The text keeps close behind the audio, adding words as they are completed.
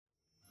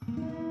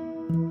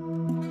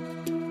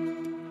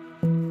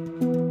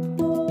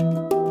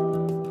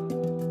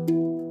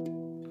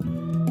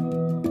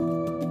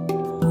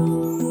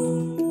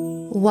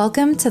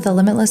Welcome to the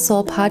Limitless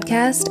Soul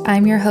podcast.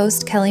 I'm your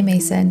host, Kelly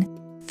Mason.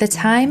 The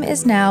time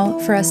is now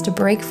for us to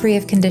break free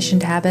of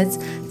conditioned habits,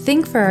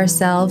 think for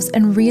ourselves,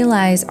 and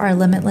realize our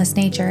limitless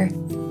nature.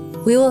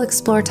 We will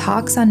explore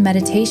talks on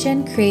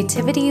meditation,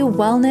 creativity,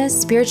 wellness,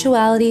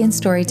 spirituality, and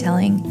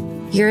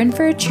storytelling. You're in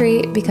for a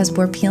treat because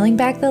we're peeling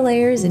back the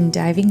layers and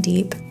diving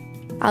deep.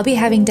 I'll be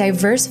having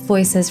diverse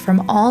voices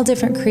from all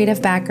different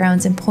creative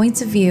backgrounds and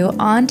points of view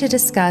on to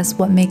discuss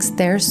what makes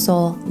their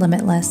soul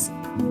limitless.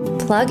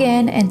 Plug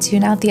in and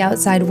tune out the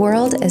outside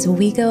world as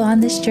we go on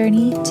this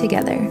journey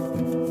together.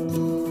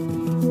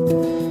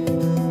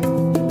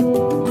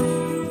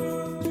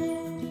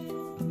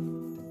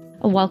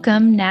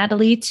 Welcome,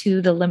 Natalie,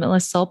 to the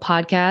Limitless Soul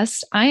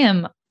podcast. I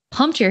am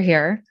pumped you're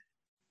here.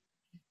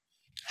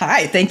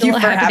 Hi, thank you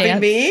for having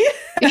me.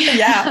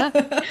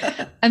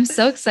 Yeah. I'm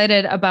so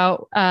excited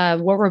about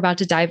what we're about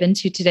to dive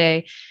into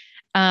today,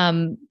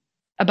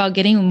 about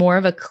getting more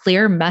of a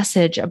clear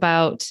message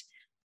about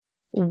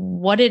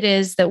what it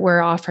is that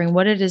we're offering,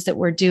 what it is that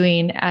we're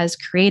doing as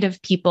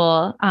creative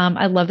people.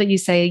 I love that you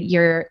say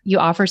you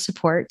offer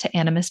support to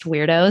animist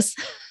weirdos.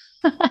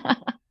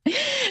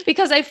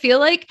 Because I feel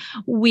like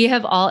we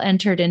have all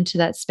entered into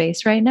that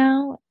space right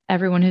now.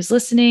 Everyone who's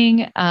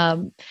listening,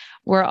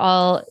 we're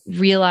all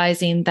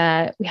realizing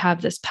that we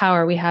have this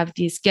power, we have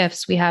these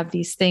gifts, we have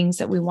these things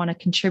that we want to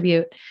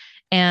contribute.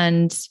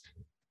 And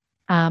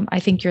I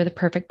think you're the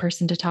perfect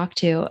person to talk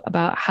to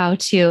about how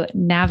to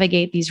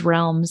navigate these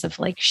realms of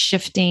like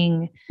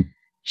shifting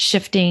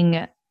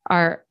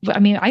I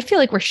feel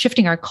like we're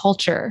shifting our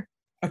culture.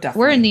 Oh, definitely.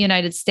 We're in the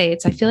United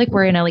States. I feel like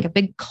we're in a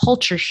big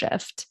culture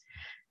shift.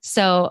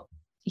 So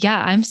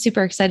yeah, I'm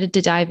super excited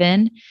to dive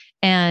in,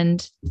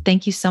 and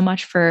thank you so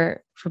much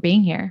for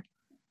being here.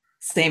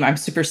 Same. I'm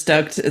super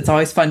stoked. It's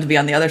always fun to be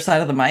on the other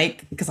side of the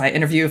mic because I've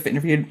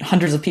interviewed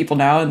hundreds of people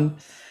now, and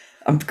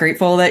I'm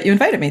grateful that you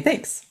invited me.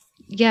 Thanks.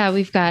 Yeah,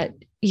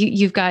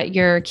 you've got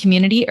your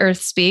community,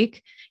 Earth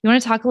Speak. You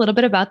want to talk a little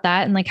bit about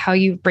that and like how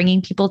you're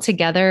bringing people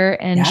together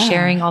and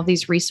sharing all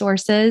these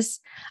resources?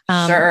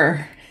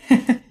 Sure.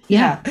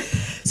 Yeah.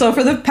 So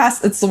for the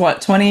past, it's late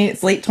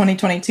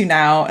 2022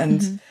 now.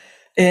 And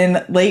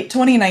in late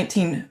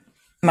 2019,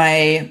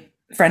 my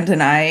friend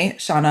and I,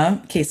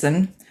 Shauna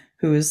Kaysen,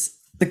 who's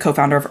the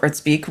co-founder of Earth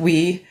Speak,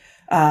 we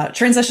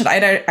transitioned. I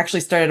actually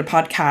started a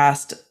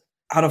podcast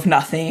out of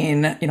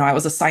nothing. I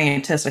was a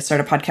scientist. I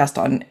started a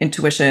podcast on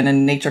intuition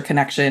and nature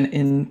connection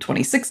in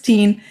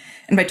 2016.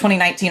 And by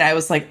 2019, I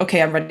was like,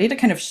 okay, I'm ready to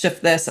kind of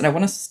shift this. And I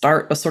want to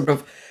start a sort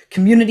of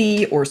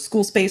community or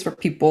school space where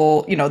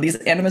people, these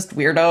animist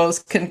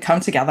weirdos can come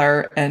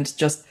together and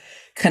just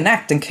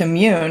connect and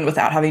commune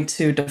without having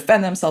to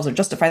defend themselves or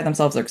justify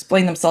themselves or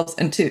explain themselves,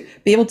 and to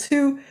be able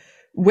to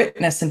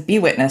witness and be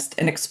witnessed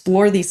and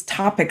explore these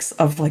topics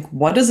of like,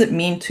 what does it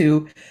mean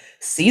to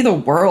see the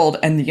world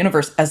and the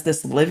universe as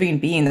this living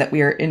being that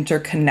we are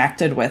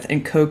interconnected with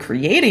and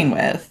co-creating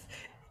with,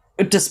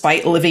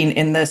 despite living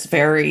in this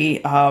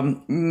very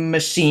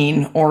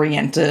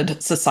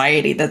machine-oriented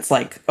society that's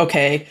like,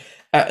 okay,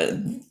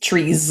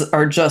 trees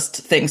are just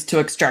things to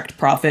extract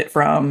profit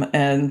from,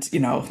 and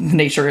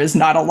nature is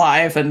not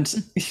alive,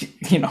 and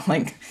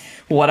like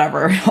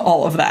whatever,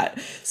 all of that.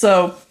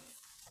 So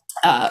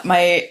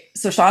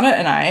Shauna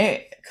and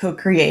I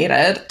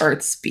co-created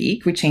Earth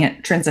Speak. We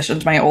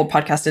transitioned my old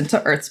podcast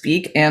into Earth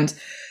Speak, and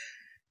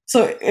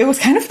so it was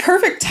kind of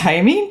perfect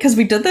timing because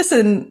we did this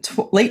in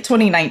late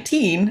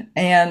 2019,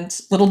 and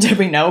little did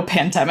we know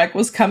pandemic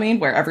was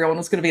coming, where everyone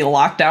was going to be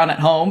locked down at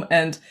home.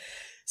 And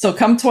so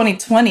come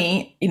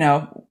 2020,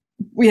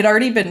 we had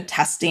already been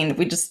testing.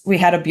 We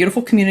had a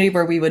beautiful community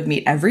where we would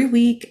meet every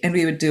week, and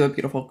we would do a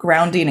beautiful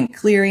grounding and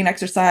clearing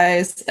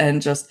exercise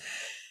and just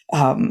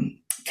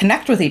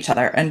connect with each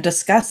other and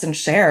discuss and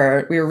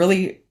share. We were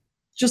really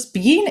just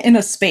being in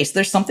a space.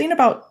 There's something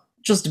about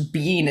just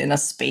being in a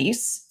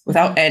space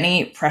without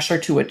any pressure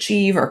to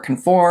achieve or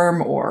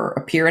conform or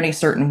appear any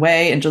certain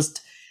way and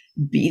just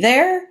be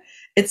there.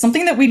 It's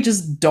something that we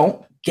just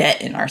don't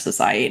get in our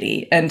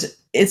society. And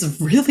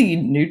it's really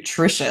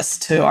nutritious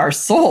to our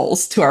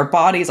souls, to our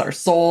bodies, our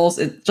souls.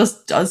 It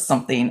just does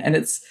something. And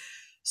it's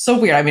so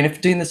weird. I mean, I've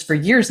been doing this for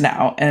years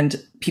now,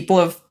 and people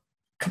have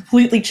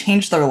completely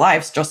changed their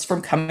lives just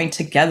from coming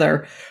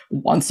together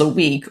once a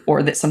week,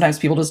 or that sometimes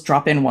people just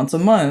drop in once a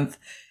month,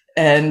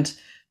 and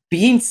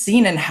being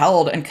seen and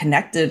held and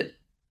connected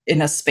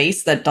in a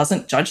space that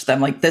doesn't judge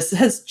them. Like, this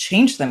has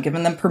changed them,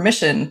 given them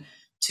permission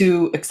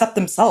to accept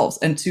themselves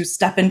and to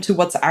step into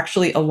what's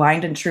actually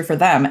aligned and true for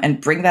them,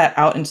 and bring that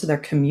out into their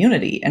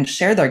community and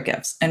share their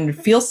gifts and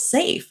feel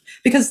safe.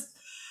 Because,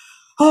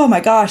 oh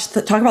my gosh,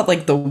 talk about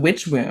like the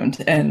witch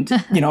wound. And,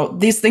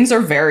 these things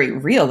are very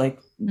real. Like,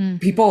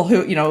 people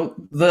who,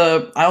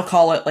 I'll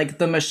call it like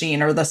the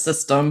machine or the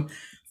system,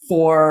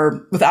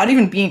 without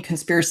even being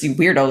conspiracy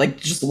weirdo, like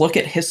just look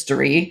at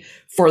history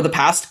for the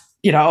past,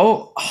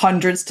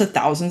 hundreds to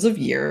thousands of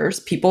years.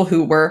 People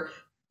who were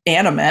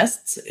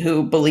animists,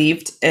 who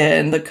believed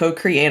in the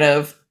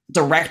co-creative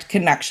direct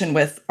connection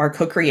with our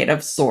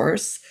co-creative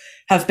source,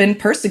 have been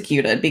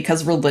persecuted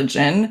because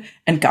religion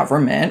and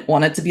government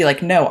wanted to be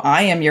like, no,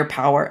 I am your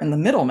power and the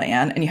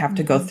middleman, and you have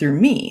to go through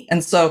me.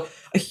 And so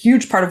a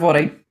huge part of what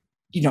I,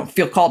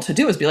 feel called to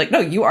do is be like, no,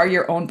 you are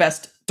your own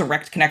best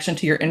direct connection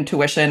to your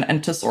intuition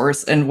and to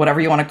source and whatever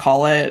you want to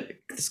call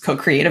it, this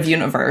co-creative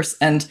universe.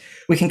 And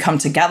we can come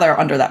together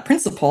under that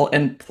principle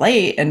and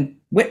play and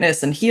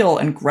witness and heal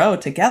and grow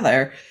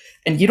together.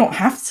 And you don't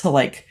have to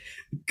like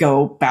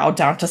go bow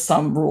down to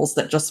some rules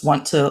that just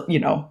want to,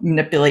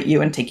 manipulate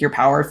you and take your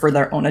power for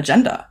their own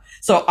agenda.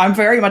 So I'm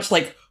very much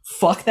like,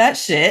 fuck that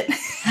shit.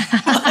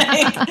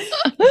 Like,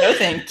 no,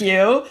 thank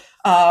you.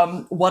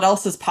 What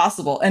else is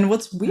possible? And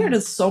what's weird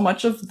is so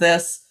much of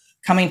this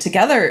coming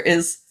together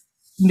is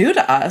new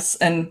to us.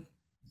 And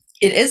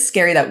it is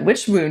scary that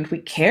witch wound we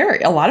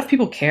carry. A lot of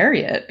people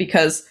carry it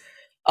because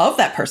of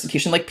that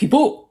persecution. Like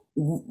people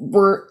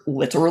were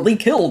literally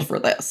killed for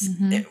this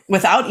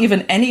without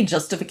even any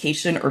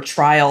justification or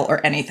trial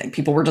or anything.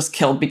 People were just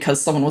killed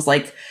because someone was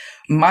like,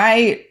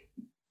 my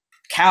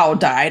cow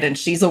died and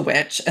she's a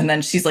witch, and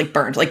then she's like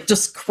burned, like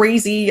just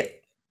crazy,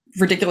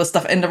 ridiculous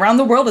stuff. And around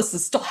the world, this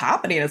is still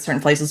happening in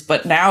certain places,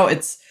 but now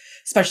it's,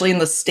 especially in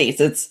the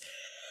States, it's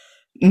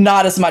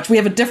not as much. We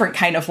have a different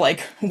kind of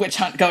like witch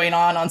hunt going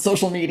on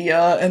social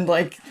media and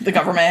like the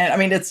government. I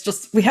mean, it's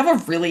just, we have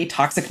a really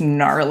toxic,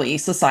 gnarly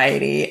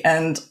society.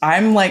 And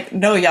I'm like,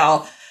 no,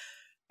 y'all,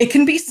 it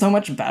can be so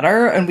much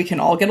better and we can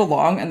all get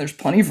along and there's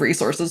plenty of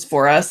resources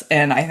for us.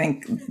 And I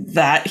think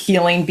that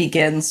healing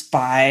begins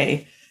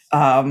by,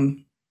 that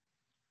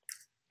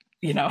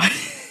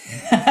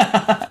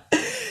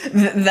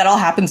all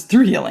happens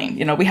through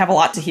healing. We have a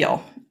lot to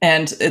heal.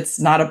 And it's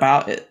not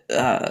about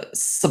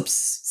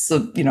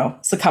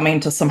succumbing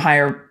to some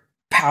higher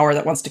power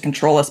that wants to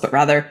control us, but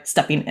rather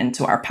stepping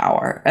into our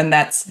power. And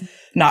that's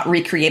not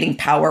recreating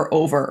power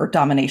over or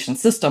domination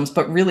systems,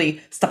 but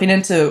really stepping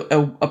into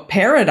a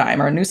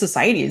paradigm or a new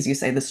society, as you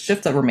say, this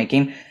shift that we're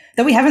making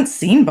that we haven't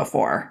seen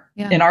before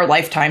in our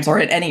lifetimes or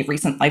in any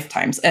recent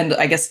lifetimes. And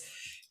I guess,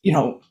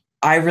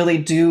 I really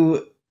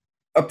do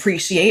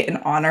appreciate and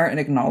honor and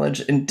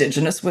acknowledge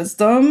indigenous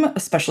wisdom,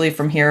 especially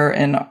from here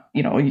in,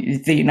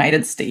 the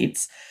United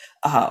States.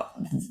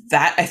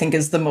 That I think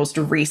is the most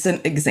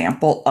recent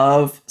example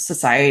of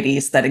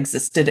societies that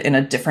existed in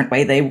a different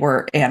way. They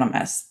were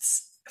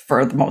animists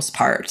for the most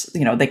part,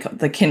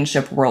 the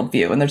kinship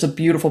worldview. And there's a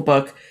beautiful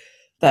book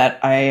that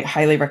I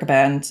highly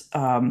recommend.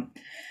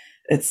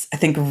 It's, I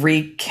think,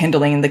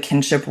 Rekindling the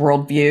Kinship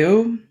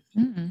Worldview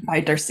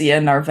by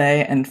Darcia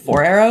Narvaez and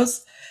Four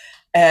Arrows.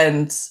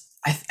 And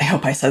I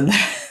hope I said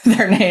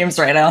their names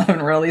right. I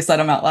haven't really said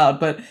them out loud,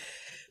 but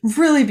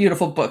really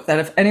beautiful book that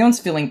if anyone's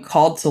feeling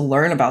called to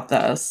learn about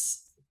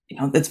this,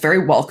 it's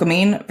very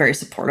welcoming, very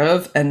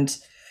supportive, and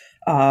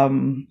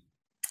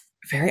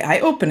very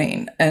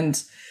eye-opening.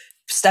 And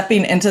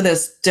stepping into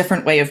this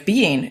different way of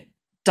being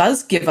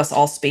does give us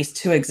all space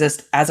to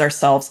exist as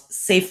ourselves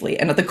safely.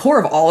 And at the core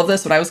of all of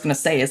this, what I was going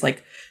to say is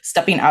like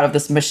stepping out of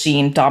this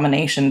machine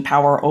domination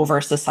power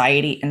over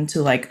society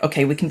into like,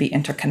 okay, we can be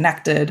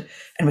interconnected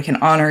and we can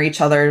honor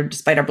each other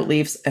despite our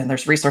beliefs, and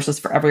there's resources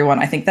for everyone.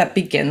 I think that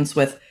begins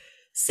with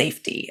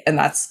safety. And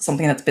that's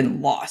something that's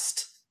been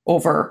lost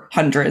over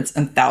hundreds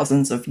and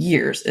thousands of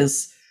years,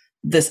 is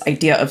this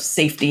idea of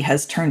safety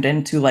has turned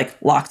into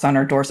like locks on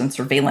our doors and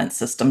surveillance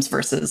systems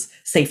versus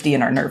safety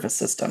in our nervous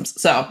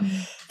systems. So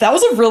that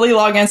was a really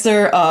long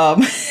answer.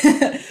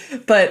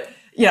 But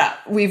yeah,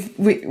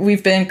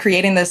 we've been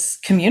creating this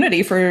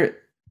community for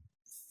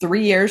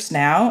 3 years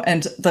now.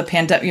 And the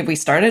pandemic, we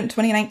started in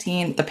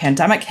 2019, the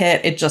pandemic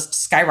hit, it just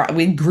skyrocketed.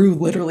 We grew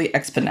literally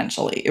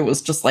exponentially. It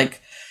was just like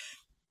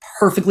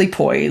perfectly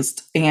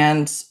poised.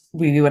 And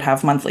we would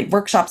have monthly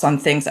workshops on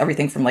things,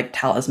 everything from like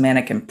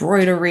talismanic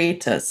embroidery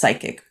to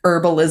psychic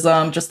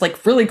herbalism, just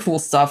like really cool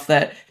stuff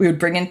that we would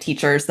bring in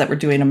teachers that were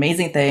doing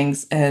amazing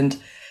things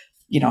and,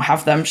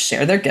 have them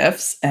share their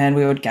gifts, and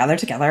we would gather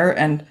together.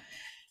 And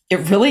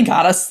it really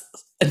got us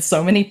and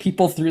so many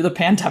people through the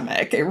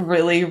pandemic. It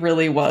really,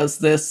 really was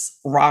this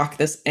rock,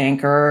 this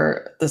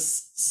anchor,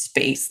 this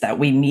space that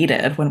we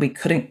needed when we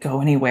couldn't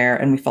go anywhere.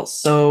 And we felt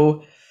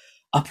so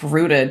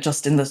uprooted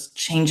just in this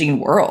changing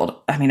world.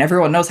 I mean,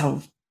 everyone knows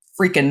how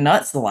freaking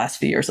nuts the last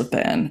few years have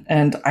been.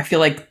 And I feel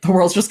like the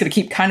world's just going to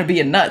keep kind of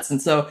being nuts.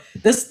 And so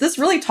this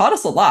really taught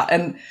us a lot.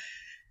 And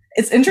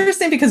it's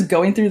interesting because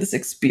going through this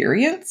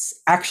experience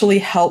actually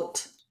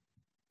helped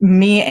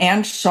me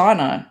and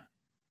Shauna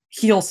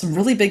heal some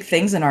really big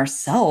things in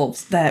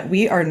ourselves that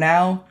we are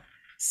now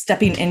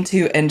stepping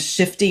into and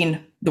shifting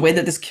the way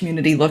that this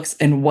community looks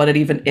and what it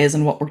even is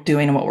and what we're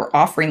doing and what we're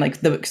offering. Like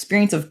the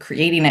experience of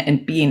creating it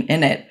and being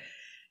in it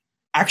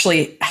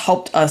actually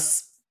helped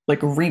us like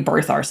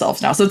rebirth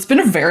ourselves now. So it's been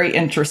a very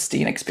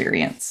interesting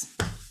experience.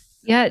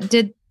 Yeah.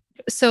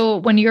 So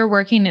when you were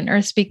working in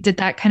EarthSpeak, did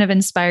that kind of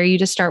inspire you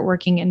to start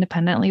working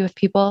independently with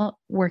people,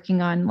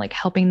 working on like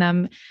helping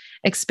them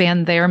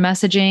expand their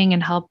messaging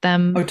and help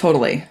them? Oh,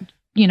 totally.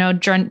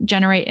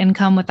 Generate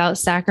income without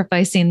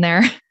sacrificing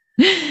their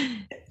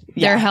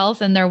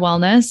health and their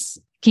wellness?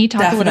 Can you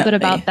talk a little bit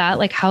Definitely. about that?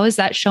 Like, how is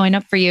that showing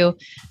up for you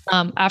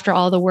after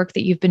all the work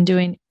that you've been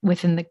doing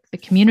within the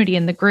community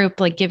and the group,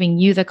 like giving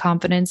you the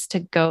confidence to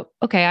go,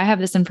 okay, I have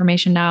this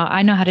information now.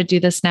 I know how to do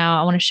this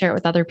now. I want to share it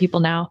with other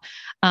people now.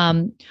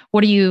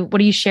 What are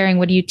you sharing?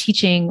 What are you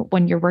teaching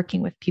when you're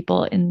working with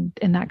people in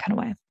that kind of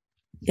way?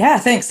 Yeah,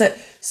 thanks.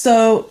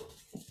 So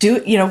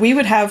we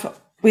would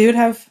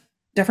have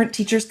different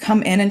teachers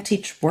come in and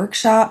teach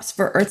workshops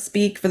for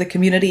EarthSpeak for the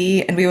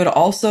community, and we would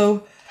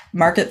also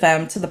market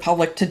them to the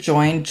public to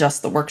join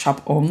just the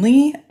workshop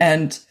only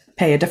and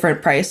pay a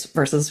different price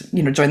versus,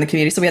 join the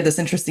community. So we had this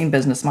interesting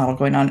business model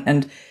going on.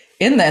 And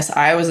in this,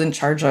 I was in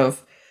charge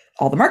of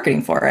all the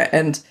marketing for it.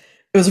 And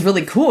it was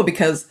really cool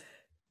because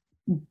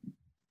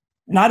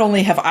not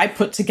only have I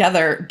put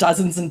together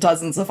dozens and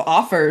dozens of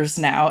offers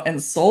now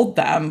and sold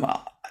them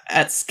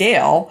at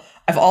scale,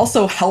 I've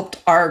also helped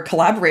our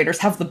collaborators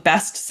have the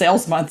best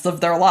sales months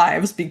of their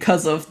lives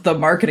because of the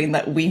marketing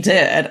that we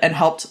did and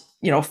helped,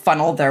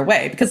 funnel their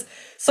way. Because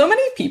so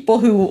many people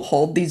who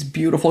hold these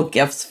beautiful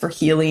gifts for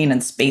healing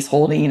and space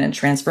holding and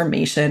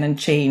transformation and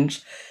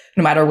change,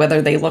 no matter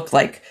whether they look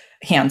like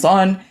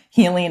hands-on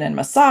healing and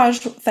massage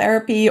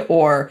therapy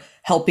or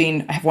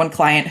helping. I have one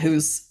client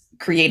who's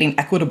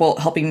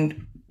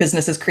helping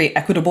businesses create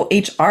equitable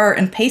HR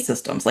and pay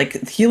systems.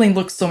 Like, healing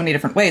looks so many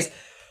different ways.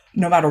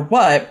 No matter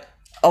what,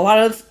 a lot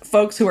of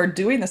folks who are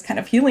doing this kind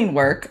of healing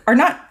work are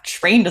not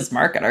trained as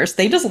marketers.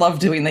 They just love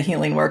doing the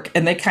healing work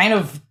and they kind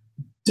of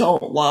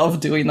don't love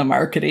doing the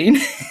marketing.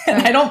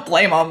 And I don't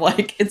blame them.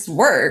 Like, it's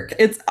work.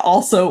 It's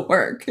also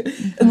work.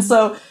 Mm-hmm. And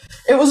so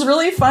it was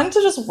really fun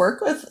to just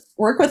work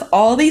with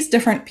all these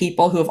different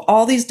people who have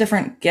all these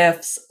different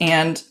gifts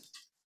and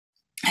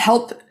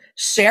help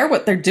share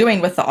what they're doing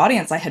with the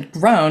audience I had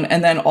grown,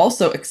 and then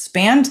also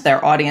expand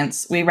their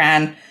audience.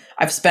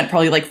 I've spent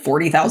probably like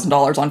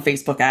 $40,000 on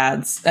Facebook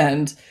ads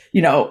and,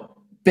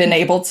 been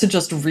able to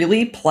just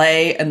really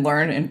play and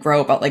learn and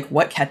grow about like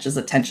what catches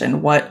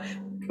attention, what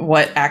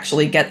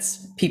actually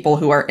gets people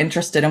who are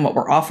interested in what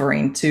we're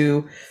offering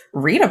to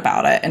read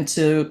about it and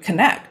to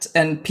connect.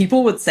 And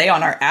people would say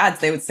on our ads,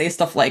 they would say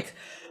stuff like,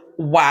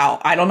 wow,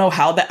 I don't know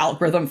how the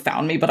algorithm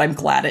found me, but I'm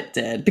glad it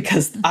did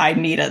because I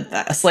needed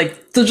this.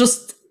 Like, the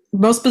just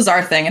most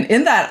bizarre thing. And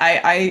in that,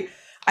 I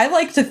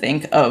like to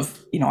think of,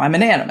 I'm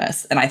an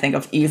animist, and I think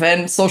of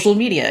even social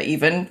media,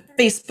 even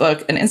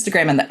Facebook and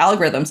Instagram, and the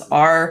algorithms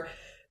are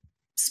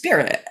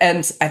spirit.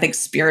 And I think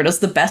spirit is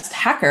the best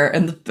hacker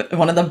and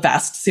one of the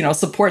best,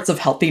 supports of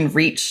helping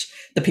reach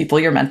the people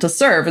you're meant to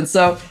serve. And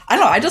so I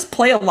don't know, I just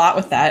play a lot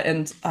with that.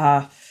 And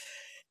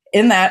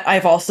in that,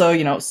 I've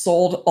also,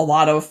 sold a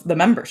lot of the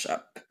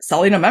membership.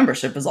 Selling a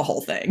membership is a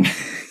whole thing,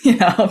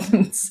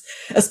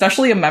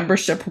 especially a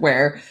membership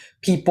where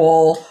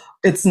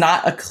it's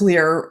not a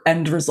clear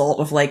end result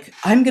of like,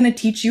 I'm going to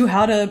teach you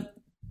how to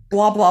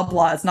blah, blah,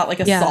 blah. It's not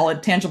like a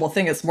solid, tangible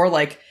thing. It's more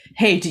like,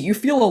 hey, do you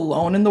feel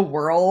alone in the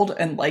world?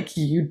 And like,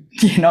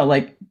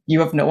 like you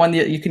have no one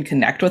that you can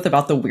connect with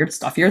about the weird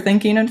stuff you're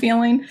thinking and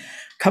feeling.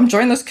 Come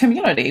join this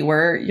community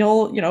where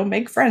you'll,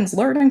 make friends,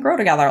 learn and grow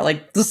together.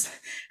 Like, this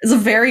is a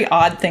very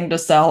odd thing to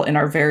sell in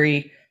our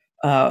very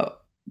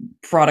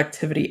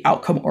productivity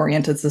outcome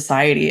oriented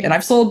society. And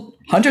I've sold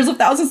hundreds of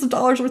thousands of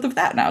dollars worth of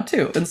that now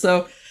too. And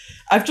so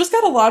I've just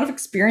got a lot of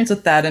experience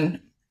with that.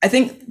 And I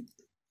think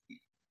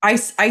I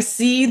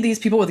see these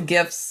people with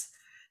gifts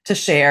to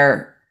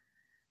share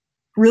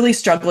really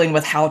struggling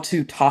with how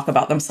to talk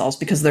about themselves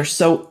because they're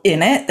so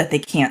in it that they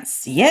can't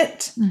see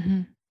it.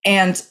 Mm-hmm.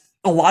 And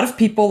a lot of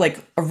people,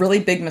 like, a really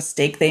big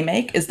mistake they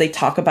make is they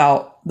talk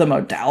about the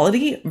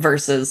modality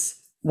versus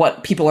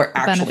what people are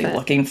actually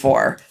looking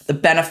for, the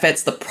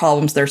benefits, the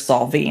problems they're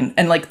solving.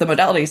 And like, the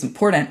modality is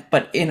important,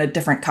 but in a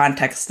different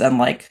context than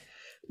like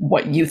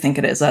what you think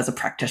it is as a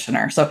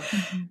practitioner. So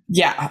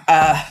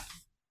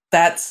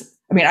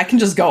I can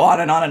just go on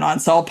and on and on.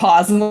 So I'll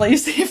pause and let you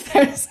see if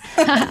there's.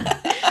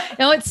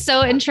 No, it's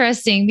so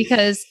interesting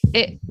because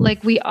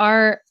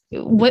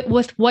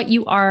with what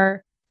you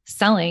are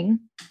selling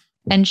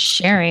and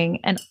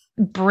sharing and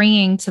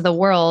bringing to the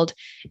world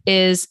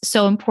is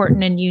so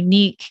important and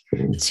unique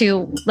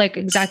to, like,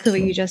 exactly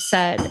what you just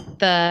said,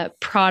 the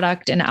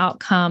product and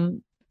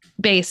outcome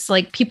base.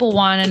 Like, people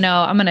want to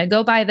know, I'm going to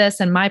go buy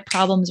this and my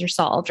problems are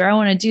solved, or I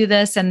want to do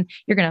this and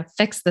you're going to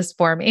fix this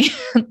for me.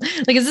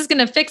 Like, is this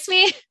going to fix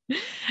me?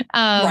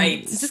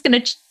 Right. Is this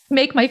going to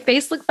make my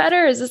face look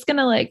better? Is this going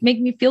to like make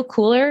me feel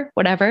cooler?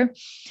 Whatever.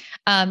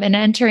 And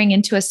entering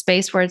into a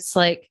space where it's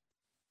like,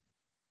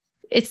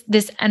 it's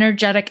this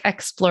energetic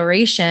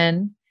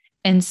exploration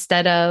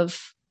instead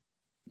of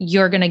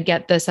you're going to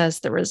get this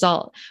as the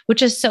result,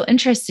 which is so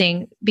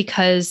interesting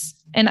because,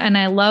 and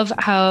I love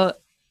how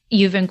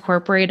you've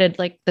incorporated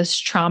like this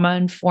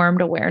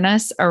trauma-informed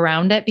awareness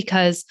around it,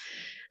 because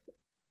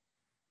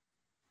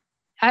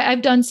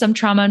I've done some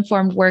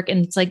trauma-informed work,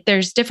 and it's like,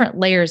 there's different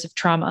layers of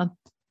trauma.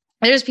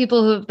 There's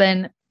people who have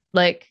been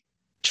like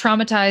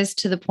traumatized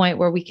to the point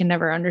where we can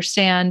never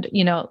understand,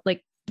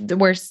 like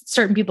where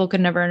certain people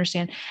could never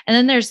understand. And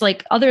then there's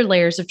like other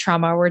layers of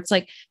trauma where it's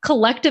like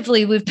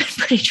collectively we've been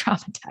pretty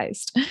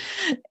traumatized.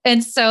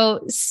 And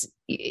so,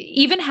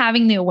 even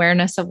having the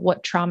awareness of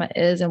what trauma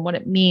is and what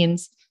it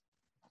means,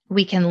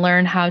 we can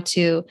learn how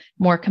to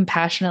more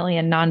compassionately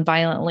and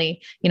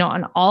non-violently,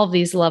 on all of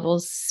these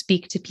levels,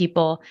 speak to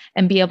people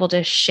and be able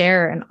to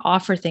share and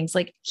offer things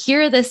like,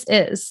 here this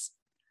is,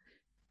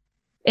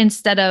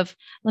 instead of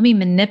let me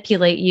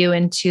manipulate you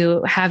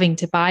into having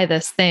to buy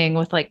this thing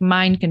with like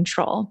mind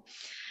control.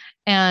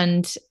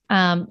 And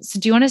so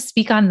do you want to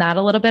speak on that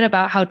a little bit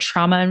about how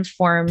trauma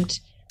informed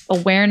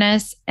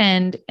awareness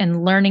and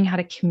learning how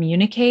to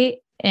communicate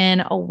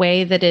in a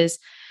way that is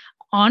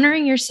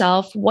honoring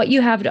yourself, what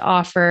you have to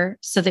offer,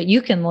 so that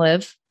you can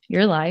live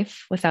your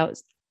life without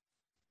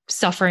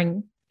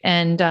suffering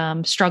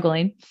and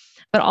struggling,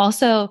 but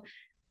also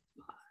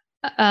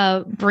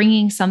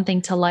bringing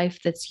something to life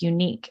that's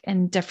unique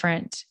and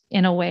different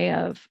in a way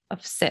of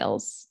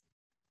sales?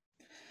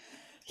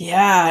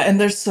 Yeah.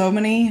 And there's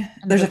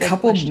a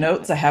couple of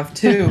notes I have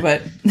too,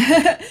 but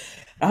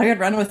I could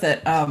run with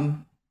it.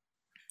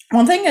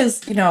 One thing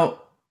is,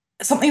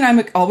 something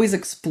I'm always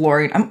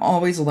exploring. I'm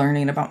always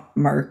learning about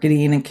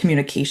marketing and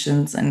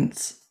communications and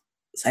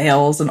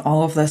sales and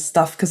all of this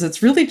stuff, because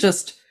it's really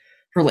just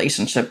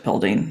relationship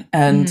building,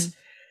 and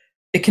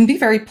it can be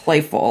very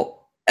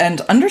playful,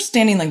 and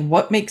understanding like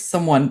what makes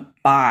someone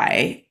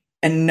buy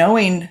and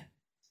knowing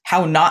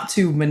how not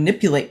to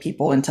manipulate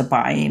people into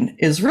buying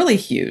is really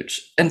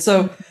huge. And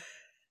so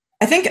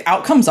I think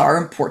outcomes are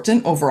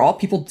important overall.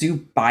 People do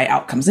buy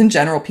outcomes. In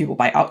general, people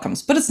buy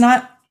outcomes, but it's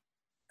not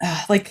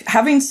like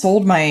having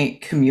sold my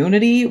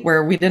community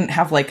where we didn't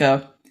have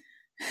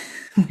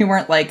we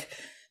weren't like,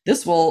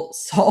 this will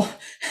solve.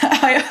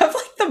 I have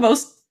like the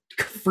most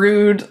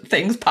crude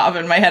things pop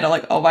in my head. I'm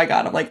like, oh my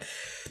God. I'm like,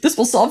 this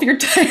will solve your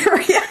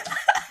diarrhea.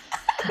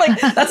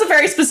 Like, that's a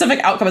very specific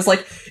outcome. It's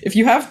like, if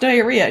you have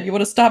diarrhea and you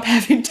want to stop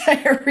having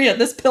diarrhea,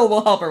 this pill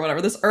will help or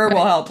whatever. This herb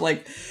will help.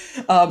 Like,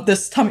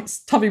 this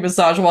tummy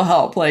massage will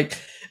help. Like,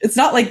 it's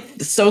not like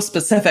so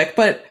specific,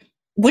 but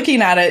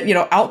looking at it,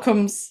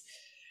 outcomes,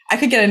 I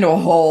could get into a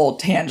whole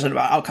tangent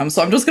about outcomes.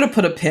 So I'm just going to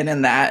put a pin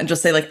in that and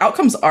just say like,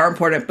 outcomes are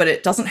important, but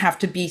it doesn't have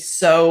to be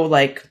so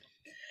like,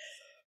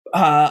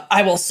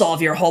 I will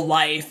solve your whole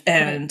life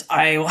and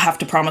I will have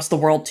to promise the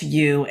world to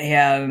you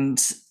and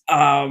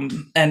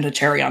a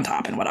cherry on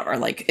top and whatever.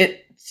 Like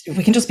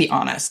we can just be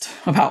honest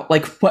about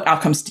like, what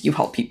outcomes do you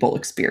help people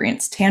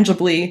experience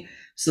tangibly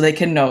so they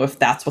can know if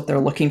that's what they're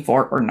looking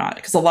for or not.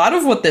 Because a lot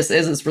of what this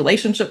is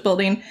relationship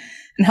building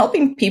and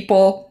helping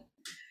people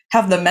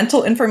have the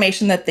mental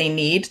information that they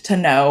need to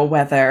know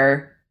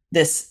whether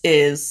this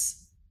is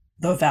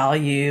the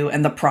value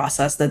and the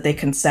process that they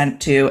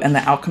consent to and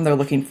the outcome they're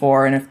looking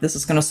for, and if this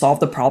is going to solve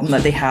the problem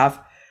that they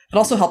have, but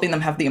also helping them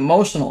have the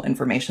emotional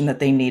information that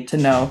they need to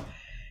know,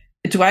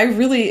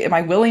 am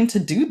I willing to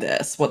do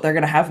this, what they're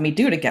going to have me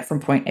do to get from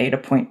point A to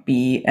point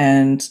B,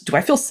 and do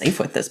I feel safe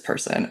with this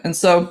person? And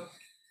so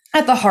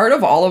at the heart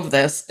of all of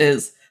this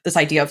is this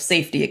idea of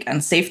safety again.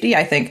 Safety,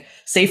 I think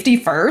safety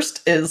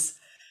first is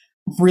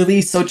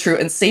really so true.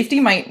 And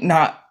safety might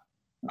not,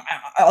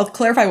 I'll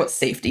clarify what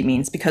safety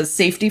means, because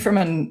safety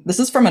this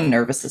is from a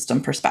nervous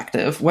system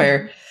perspective,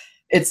 where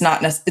it's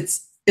not,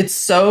 it's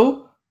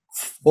so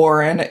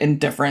foreign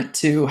and different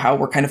to how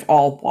we're kind of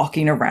all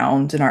walking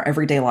around in our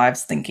everyday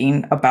lives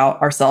thinking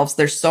about ourselves.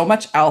 There's so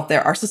much out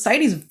there. Our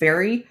society is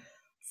very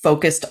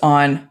focused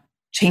on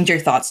change your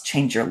thoughts,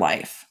 change your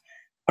life.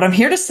 But I'm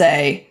here to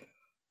say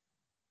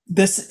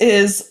this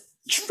is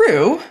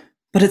true,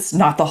 but it's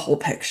not the whole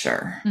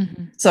picture.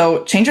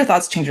 So change your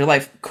thoughts, change your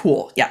life.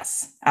 Cool.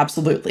 Yes,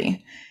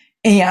 absolutely.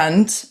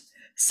 And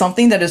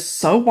something that is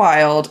so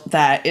wild,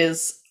 that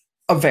is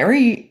a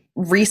very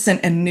recent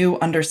and new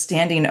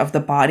understanding of the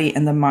body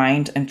and the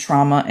mind and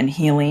trauma and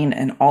healing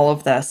and all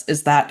of this,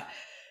 is that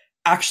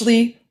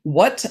actually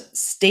what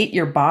state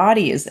your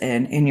body is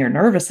in your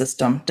nervous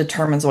system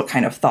determines what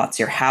kind of thoughts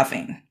you're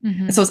having.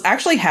 And so it's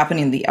actually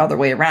happening the other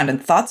way around.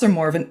 And thoughts are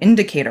more of an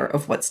indicator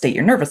of what state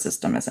your nervous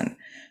system is in.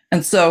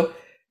 And so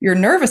your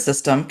nervous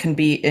system can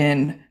be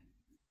in,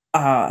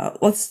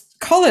 let's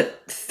call it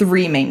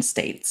 3 main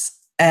states.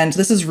 And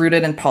this is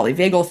rooted in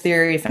polyvagal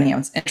theory. If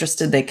anyone's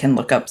interested, they can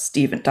look up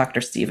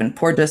Dr. Stephen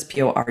Porges,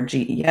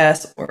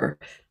 Porges, or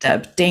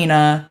Deb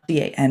Dana,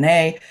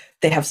 Dana.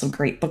 They have some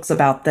great books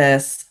about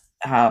this.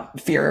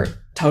 If you're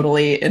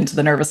totally into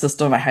the nervous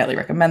system, I highly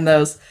recommend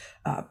those.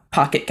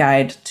 Pocket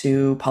Guide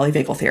to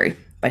Polyvagal Theory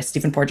by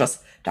Stephen Porges,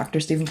 Dr.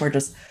 Stephen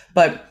Porges.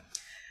 But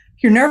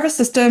your nervous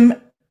system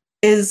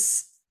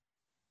is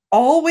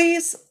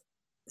always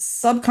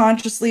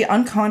subconsciously,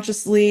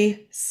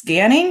 unconsciously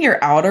scanning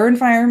your outer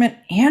environment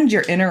and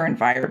your inner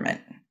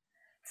environment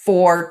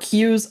for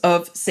cues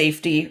of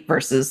safety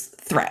versus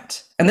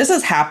threat. And this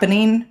is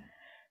happening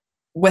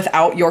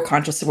without your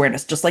conscious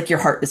awareness, just like your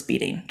heart is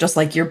beating, just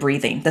like you're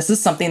breathing. This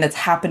is something that's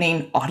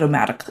happening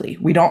automatically.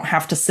 We don't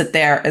have to sit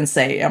there and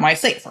say, am I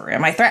safe or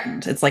am I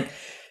threatened? It's like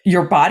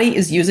your body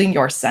is using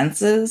your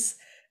senses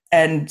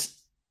and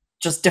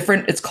just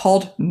different. It's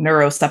called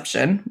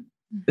neuroception,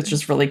 which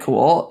is really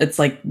cool. It's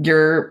like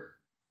your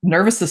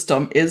nervous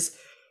system is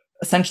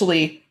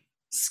essentially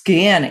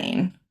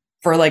scanning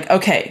for like,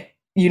 okay,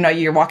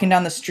 you're walking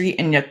down the street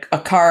and a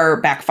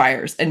car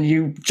backfires and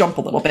you jump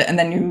a little bit and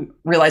then you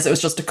realize it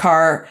was just a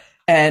car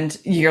and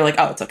you're like,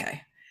 oh, it's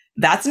okay.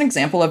 That's an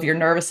example of your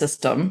nervous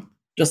system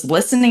just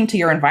listening to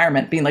your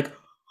environment, being like,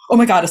 oh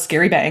my God, a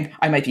scary bang,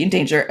 I might be in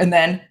danger. And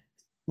then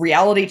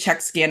reality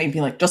check scanning,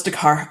 being like, just a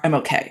car, I'm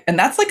okay. And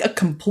that's like a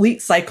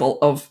complete cycle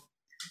of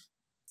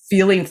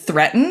feeling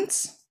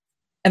threatened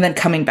and then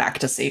coming back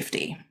to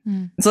safety.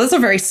 So that's a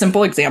very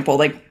simple example.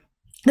 Like,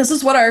 this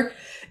is what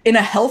in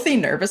a healthy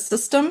nervous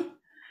system,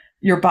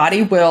 your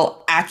body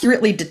will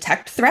accurately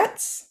detect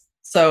threats.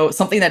 So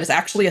something that is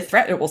actually a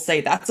threat, it will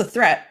say that's a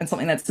threat. And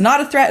something that's not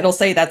a threat, it'll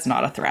say that's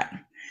not a threat.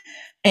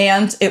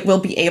 And it will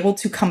be able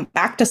to come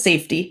back to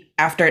safety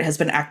after it has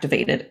been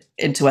activated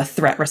into a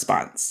threat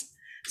response.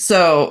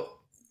 So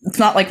it's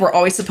not like we're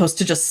always supposed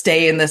to just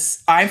stay in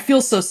this, I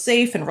feel so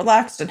safe and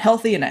relaxed and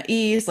healthy and at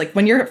ease. Like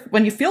when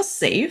you feel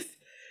safe,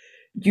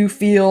 you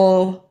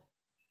feel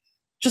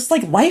just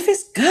like life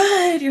is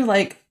good. You're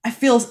like, I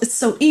feel it's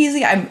so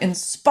easy. I'm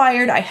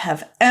inspired. I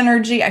have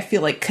energy. I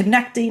feel like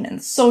connecting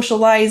and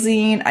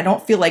socializing. I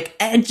don't feel like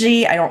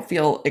edgy. I don't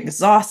feel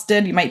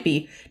exhausted. You might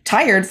be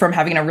tired from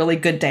having a really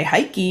good day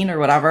hiking or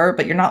whatever,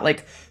 but you're not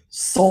like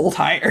soul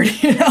tired,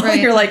 Right.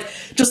 You're like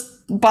just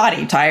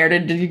body tired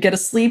and you get to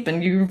sleep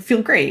and you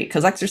feel great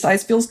because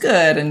exercise feels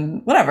good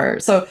and whatever.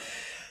 So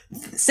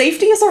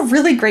safety is a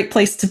really great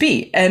place to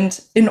be. And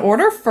in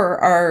order for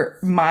our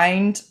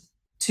mind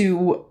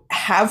to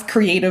have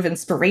creative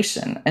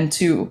inspiration and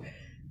to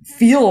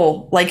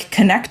feel like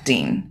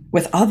connecting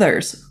with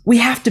others, we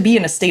have to be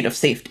in a state of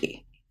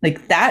safety.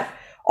 Like that,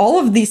 all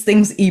of these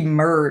things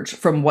emerge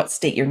from what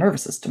state your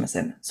nervous system is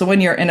in. So when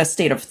you're in a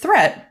state of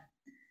threat,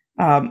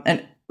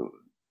 and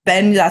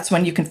then that's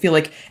when you can feel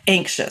like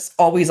anxious,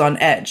 always on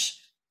edge,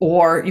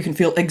 or you can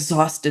feel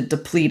exhausted,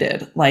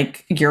 depleted,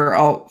 like you're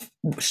a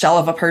shell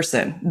of a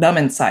person, numb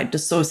inside,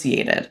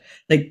 dissociated.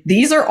 Like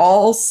these are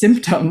all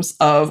symptoms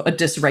of a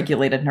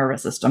dysregulated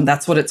nervous system.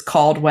 That's what it's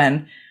called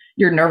when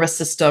your nervous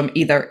system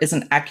either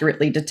isn't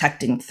accurately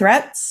detecting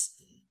threats,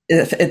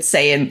 if it's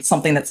saying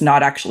something that's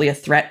not actually a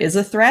threat is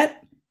a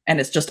threat, and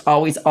it's just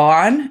always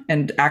on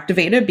and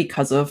activated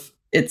because of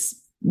it's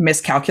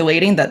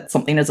miscalculating that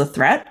something is a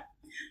threat,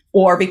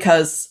 or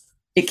because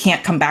it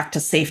can't come back to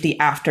safety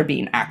after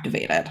being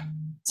activated.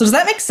 So does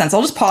that make sense?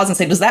 I'll just pause and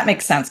say, does that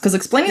make sense? Because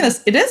explaining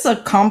this, it is a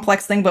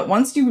complex thing, but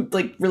once you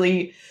like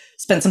really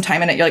spend some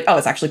time in it, you're like, oh,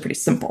 it's actually pretty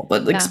simple.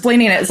 But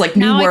explaining it is like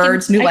new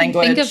words, new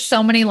language. I can think of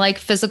so many like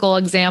physical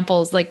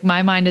examples. Like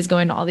my mind is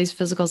going to all these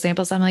physical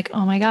examples. I'm like,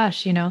 oh my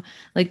gosh,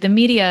 like the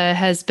media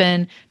has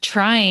been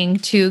trying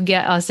to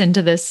get us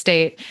into this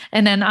state.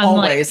 And then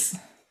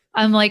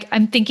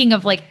I'm thinking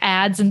of like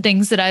ads and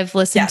things that I've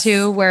listened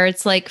to where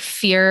it's like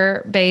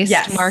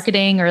fear-based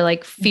marketing or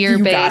like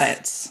fear-based. You got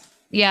it.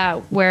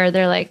 Yeah. Where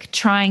they're like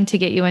trying to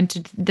get you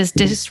into this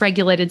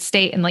dysregulated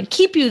state and like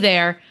keep you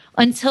there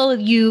until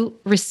you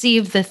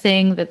receive the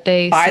thing that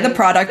they buy the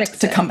product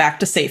to come back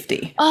to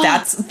safety. Oh.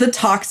 That's the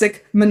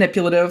toxic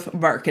manipulative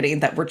marketing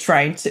that we're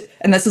trying to,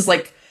 and this is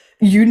like,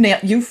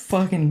 you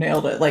fucking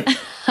nailed it. Like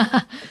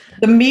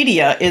the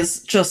media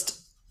is just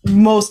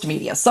most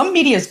media. Some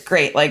media is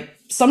great. Like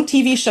some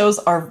TV shows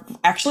are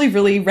actually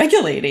really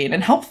regulating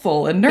and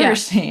helpful and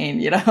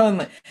nourishing,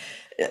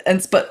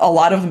 but a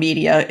lot of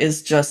media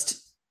is just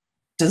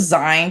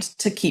designed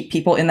to keep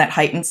people in that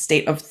heightened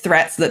state of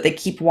threat so that they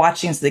keep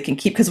watching so they can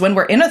keep, because when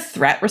we're in a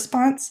threat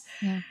response,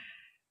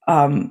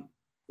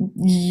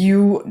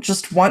 you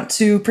just want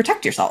to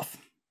protect yourself.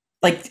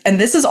 Like, and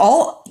this is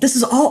all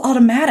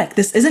automatic.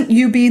 This isn't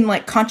you being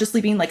like consciously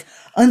being like,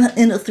 I'm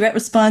in a threat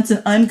response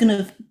and I'm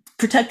going to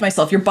protect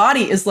myself. Your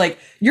body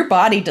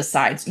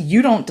decides,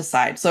 you don't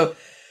decide. So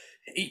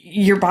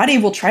your body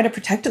will try to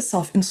protect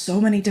itself in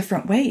so many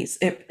different ways.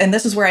 And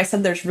this is where I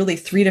said there's really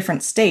 3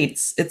 different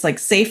states. It's like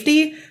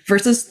safety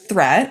versus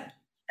threat.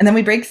 And then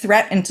we break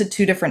threat into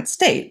 2 different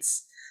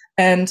states.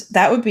 And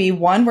that would be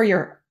one where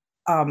you're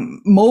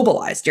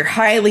mobilized, you're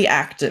highly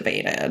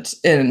activated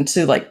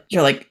into like,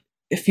 you're like,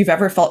 if you've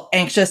ever felt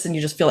anxious and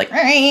you just feel like,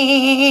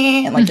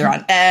 and like you're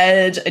on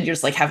edge and you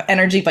just like have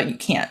energy, but you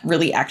can't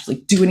really actually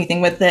do anything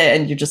with it.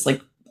 And you just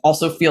like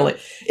also feel like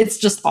it's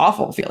just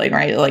awful feeling,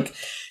 right? Like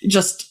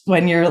just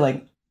when you're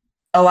like,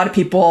 a lot of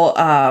people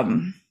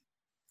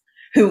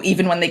who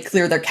even when they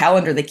clear their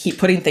calendar, they keep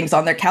putting things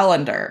on their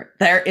calendar.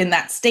 They're in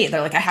that state.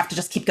 They're like, I have to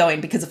just keep going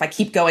because if I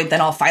keep going,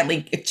 then I'll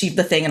finally achieve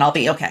the thing and I'll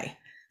be okay.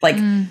 Like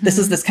this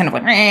is this kind of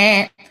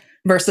like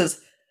versus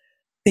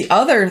the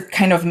other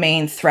kind of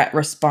main threat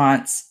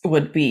response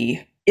would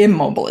be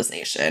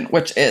immobilization,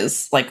 which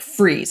is like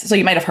freeze. So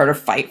you might have heard of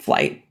fight,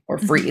 flight, or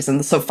freeze.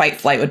 And so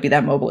fight, flight would be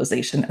that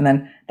mobilization. And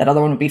then that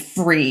other one would be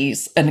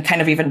freeze. And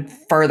kind of even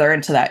further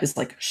into that is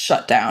like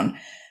shut down.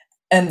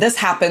 And this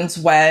happens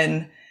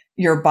when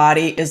your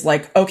body is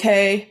like,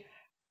 okay,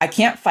 I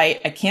can't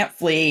fight, I can't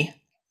flee.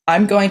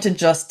 I'm going to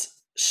just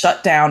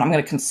shut down. I'm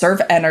going to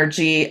conserve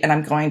energy and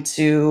I'm going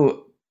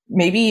to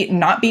maybe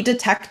not be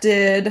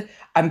detected.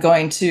 I'm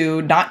going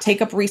to not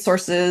take up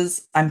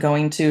resources. I'm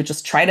going to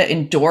just try to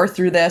endure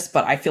through this,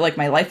 but I feel like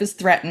my life is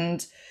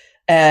threatened.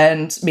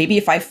 And maybe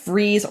if I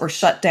freeze or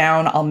shut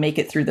down, I'll make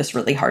it through this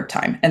really hard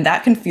time. And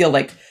that can feel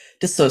like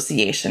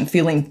dissociation,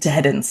 feeling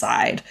dead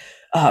inside,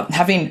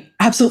 having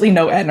absolutely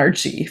no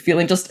energy,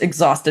 feeling just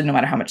exhausted no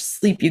matter how much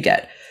sleep you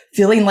get,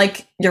 feeling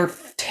like you're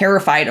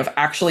terrified of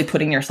actually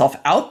putting yourself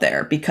out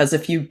there, because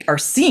if you are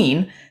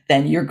seen,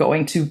 then you're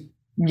going to,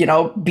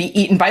 be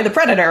eaten by the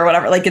predator or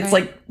whatever. Like, it's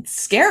like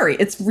scary.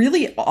 It's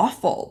really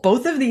awful.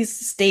 Both of these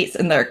states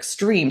and their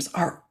extremes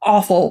are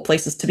awful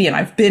places to be. And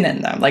I've been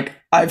in them. Like,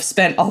 I've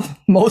spent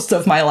most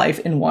of my life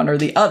in one or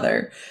the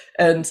other.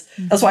 And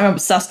that's why I'm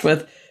obsessed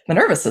with the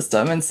nervous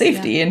system and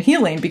safety and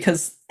healing,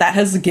 because that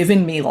has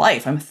given me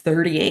life. I'm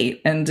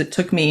 38 and it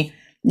took me,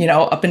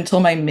 up until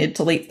my mid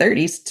to late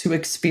 30s to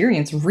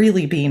experience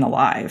really being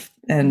alive.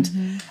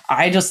 And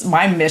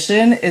my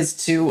mission is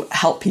to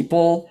help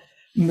people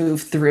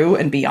move through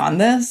and beyond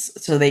this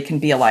so they can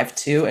be alive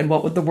too. And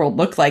what would the world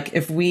look like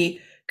if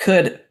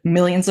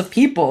millions of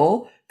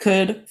people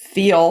could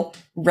feel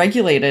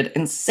regulated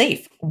and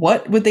safe?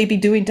 What would they be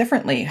doing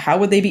differently? How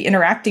would they be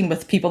interacting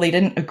with people they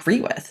didn't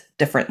agree with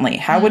differently?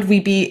 How would we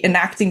be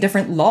enacting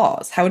different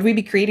laws? How would we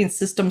be creating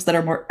systems that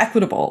are more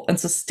equitable and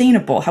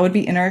sustainable? How would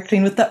we be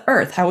interacting with the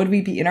earth? How would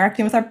we be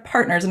interacting with our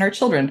partners and our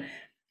children?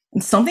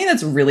 And something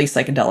that's really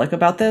psychedelic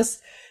about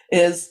this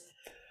is,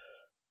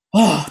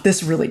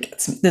 this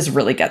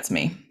really gets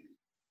me.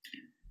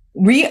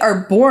 We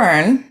are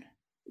born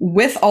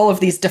with all of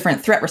these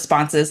different threat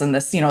responses, and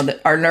this,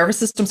 our nervous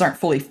systems aren't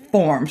fully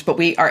formed, but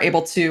we are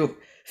able to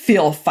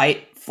feel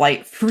fight,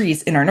 flight,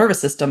 freeze in our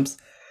nervous systems.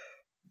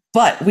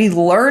 But we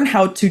learn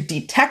how to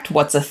detect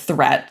what's a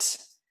threat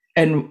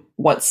and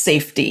what's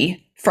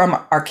safety from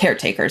our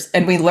caretakers.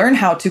 And we learn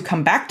how to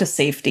come back to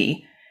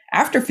safety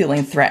after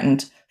feeling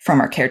threatened from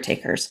our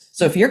caretakers.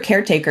 So if your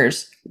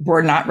caretakers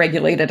were not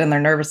regulated in their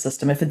nervous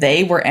system, if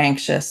they were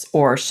anxious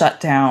or shut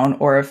down,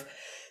 or if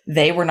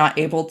they were not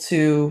able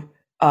to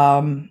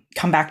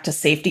come back to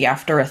safety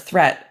after a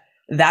threat,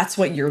 that's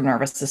what your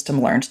nervous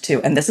system learned too.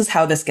 And this is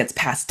how this gets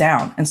passed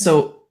down. And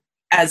so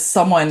as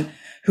someone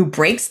who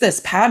breaks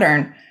this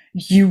pattern,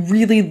 you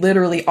really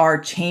literally are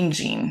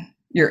changing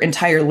your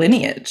entire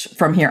lineage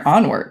from here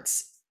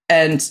onwards.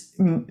 And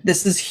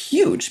this is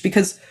huge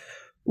because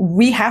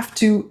we have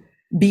to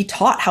be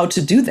taught how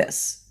to do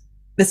this.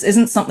 This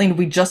isn't something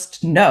we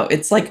just know.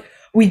 It's like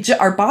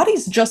our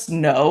bodies just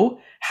know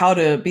how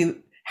to be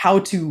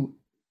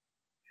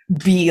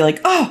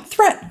like,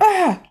 threat,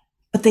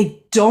 but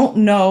they don't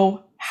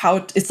know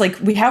how. It's like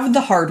we have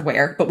the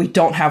hardware, but we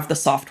don't have the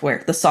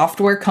software. The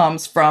software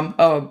comes from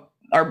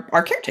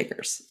our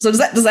caretakers. So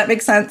does that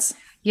make sense?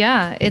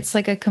 Yeah, it's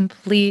like a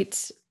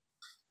complete.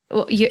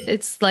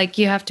 It's like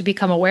you have to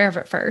become aware of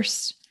it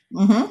first.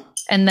 Mm-hmm.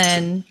 And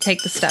then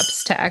take the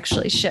steps to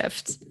actually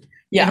shift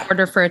in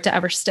order for it to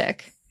ever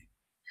stick.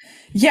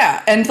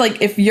 Yeah. And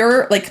like, if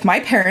you're like,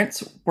 my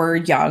parents were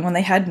young when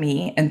they had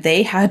me and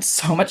they had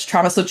so much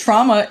trauma. So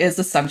trauma is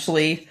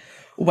essentially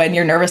when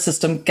your nervous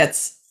system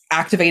gets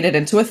activated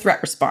into a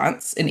threat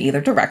response in either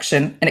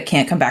direction and it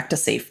can't come back to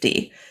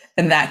safety.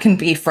 And that can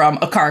be from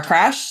a car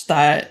crash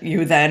that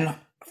you then,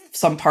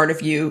 some part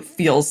of you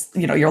feels,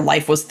 your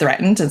life was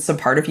threatened, and some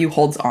part of you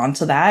holds on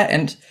to that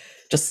and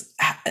just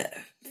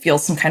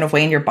feels some kind of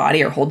way in your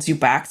body or holds you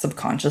back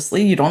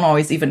subconsciously. You don't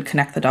always even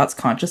connect the dots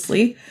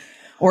consciously.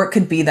 Or it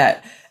could be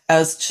that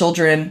as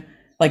children,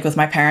 like with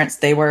my parents,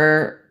 they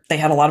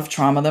had a lot of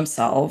trauma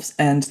themselves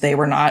and they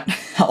were not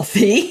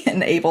healthy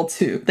and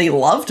they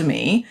loved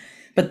me,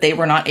 but they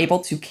were not able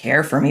to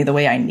care for me the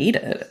way I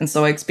needed. And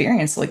so I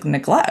experienced like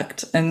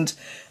neglect, and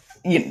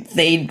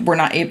they were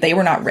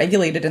not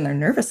regulated in their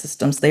nervous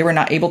systems. They were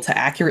not able to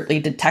accurately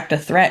detect a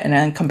threat and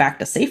then come back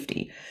to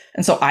safety.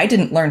 And so I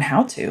didn't learn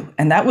how to,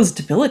 and that was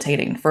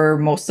debilitating for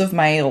most of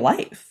my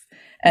life.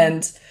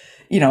 And,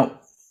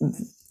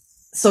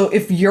 so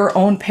if your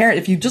own parent,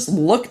 if you just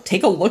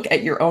take a look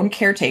at your own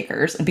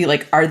caretakers and be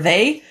like, are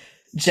they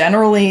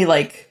generally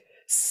like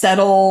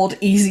settled,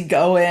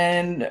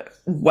 easygoing,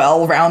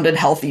 well-rounded,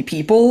 healthy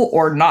people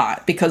or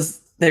not?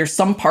 Because there's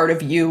some part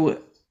of you,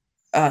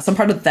 some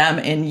part of them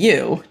in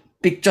you,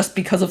 just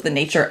because of the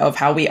nature of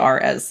how we are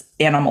as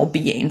animal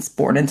beings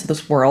born into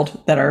this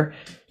world that are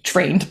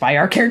trained by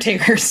our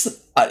caretakers.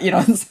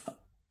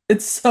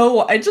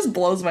 It just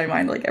blows my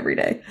mind like every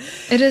day.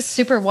 It is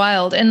super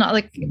wild. And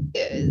like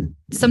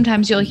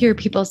sometimes you'll hear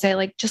people say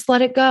like, just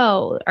let it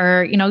go,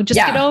 or, just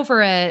get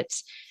over it.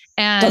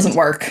 And doesn't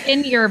work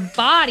in your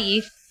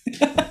body.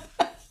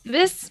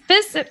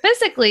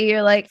 Physically,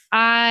 you're like,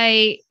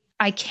 I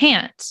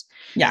can't.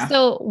 Yeah.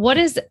 So what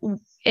is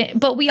it?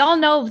 But we all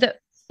know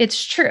that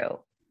it's true.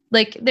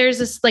 Like there's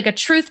this, like a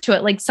truth to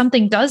it. Like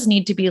something does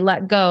need to be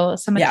let go.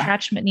 Some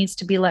attachment needs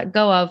to be let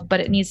go of, but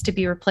it needs to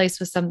be replaced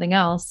with something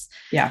else.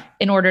 Yeah.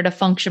 In order to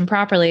function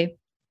properly.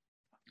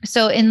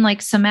 So in like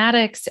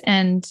somatics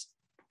and,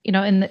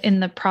 in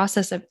the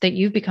process that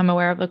you've become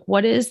aware of, like,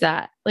 what is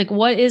that? Like,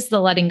 what is the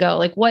letting go?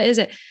 Like, what is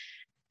it?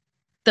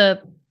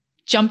 The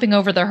jumping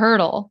over the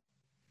hurdle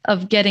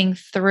of getting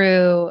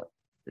through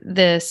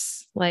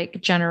this like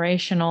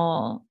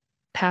generational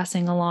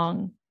passing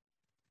along.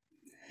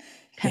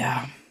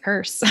 Yeah.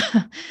 curse.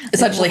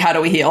 Essentially, how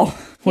do we heal?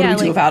 What do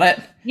we do about it?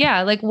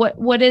 Yeah. Like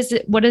what is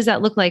it? What does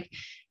that look like?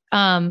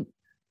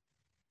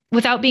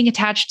 Without being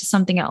attached to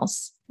something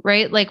else,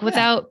 right? Like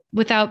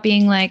without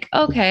being like,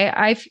 okay,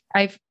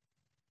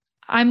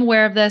 I'm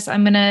aware of this.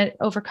 I'm going to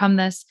overcome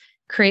this,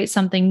 create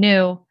something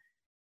new.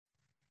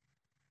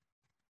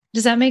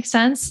 Does that make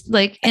sense?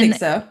 Like, I think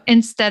so.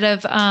 Instead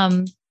of,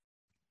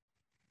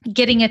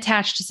 getting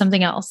attached to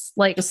something else,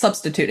 like just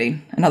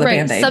substituting another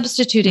Band-Aid,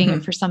 substituting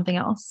it for something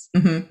else.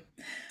 Mm-hmm.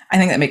 I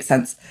think that makes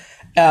sense.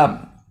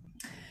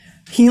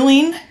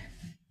 Healing,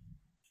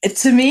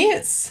 to me,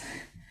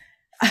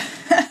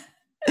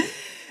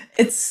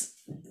 it's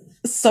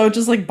so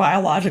just like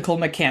biological,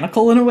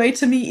 mechanical in a way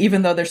to me,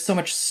 even though there's so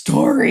much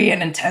story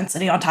and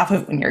intensity on top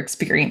of it when you're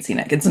experiencing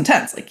it. It's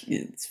intense. Like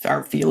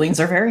our feelings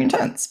are very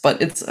intense,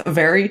 but it's a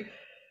very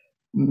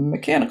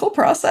mechanical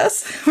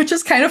process, which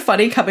is kind of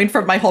funny coming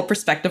from my whole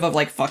perspective of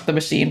like, fuck the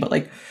machine. But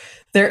like,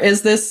 there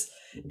is this,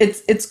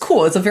 it's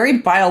cool. It's a very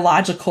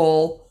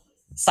biological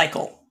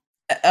cycle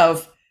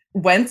of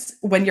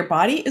when your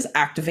body is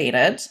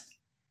activated,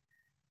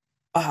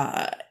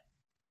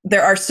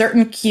 there are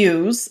certain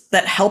cues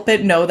that help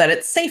it know that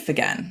it's safe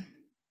again.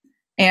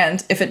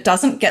 And if it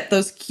doesn't get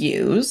those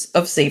cues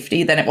of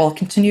safety, then it will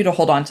continue to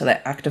hold on to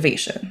that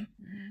activation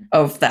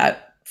of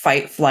that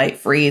fight, flight,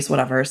 freeze,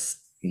 whatever's,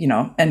 you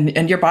know,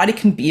 and your body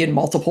can be in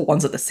multiple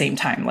ones at the same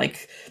time.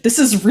 Like this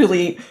is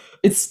really,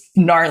 it's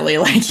gnarly.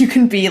 Like you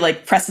can be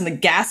like pressing the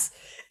gas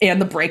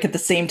and the brake at the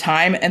same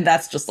time. And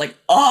that's just like,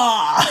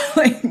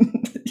 like,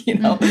 you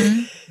know,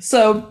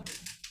 So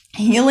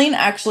healing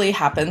actually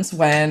happens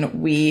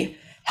when we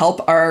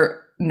help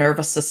our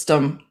nervous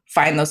system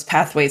find those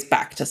pathways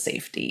back to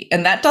safety.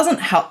 And that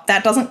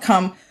doesn't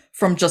come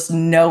from just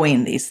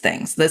knowing these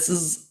things. This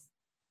is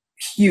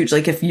huge.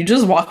 Like if you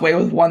just walk away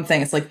with one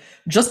thing, it's like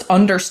just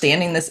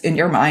understanding this in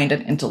your mind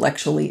and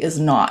intellectually is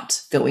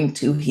not going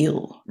to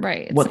heal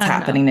what's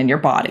happening in your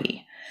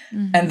body.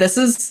 And this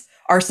is,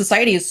 our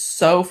society is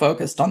so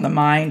focused on the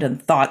mind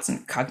and thoughts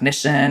and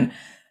cognition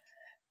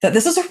that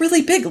this is a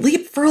really big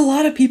leap for a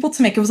lot of people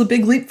to make. It was a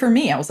big leap for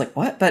me. I was like,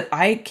 what? But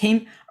I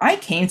came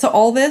to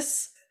all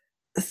this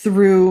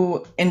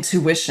through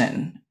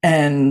intuition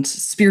and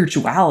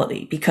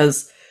spirituality,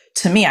 because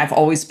to me, I've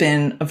always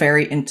been a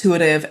very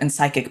intuitive and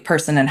psychic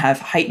person and have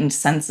heightened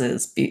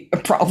senses,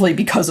 probably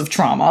because of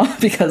trauma,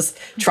 because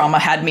trauma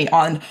had me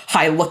on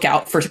high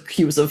lookout for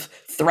cues of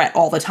threat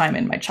all the time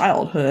in my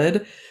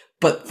childhood.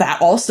 But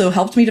that also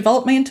helped me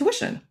develop my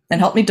intuition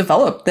and helped me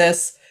develop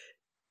this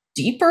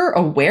deeper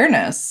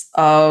awareness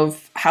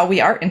of how we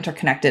are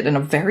interconnected and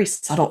of very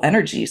subtle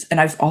energies.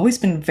 And I've always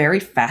been very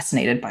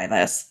fascinated by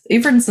this,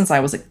 even since I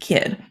was a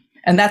kid.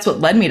 And that's what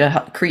led me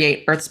to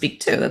create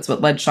EarthSpeak too. That's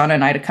what led Shauna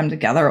and I to come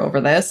together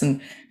over this and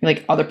be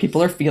like, other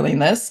people are feeling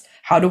this.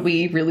 How do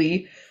we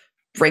really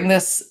bring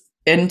this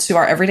into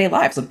our everyday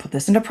lives and put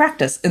this into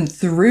practice? And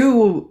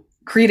through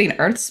creating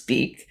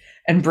EarthSpeak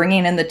and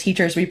bringing in the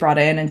teachers we brought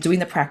in and doing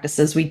the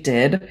practices we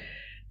did,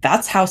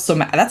 that's how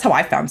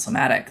I found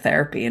somatic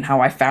therapy and how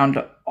I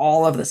found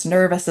all of this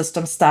nervous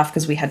system stuff,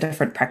 because we had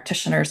different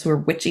practitioners who were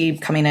witchy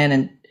coming in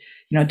and,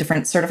 you know,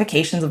 different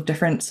certifications of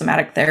different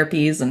somatic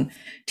therapies and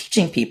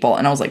teaching people.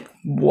 And I was like,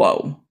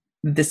 whoa,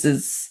 this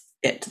is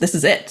it. This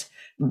is it.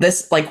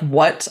 This, like,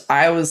 what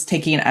I was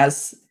taking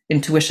as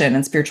intuition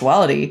and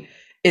spirituality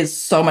is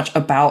so much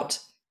about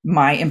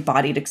my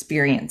embodied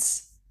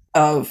experience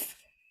of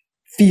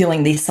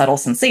feeling these subtle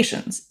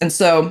sensations. And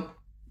so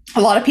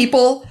a lot of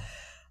people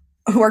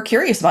who are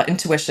curious about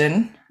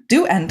intuition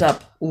do end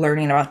up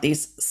learning about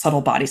these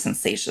subtle body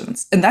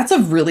sensations. And that's a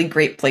really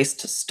great place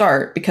to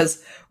start,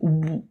 because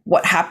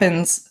what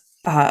happens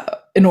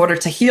in order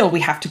to heal,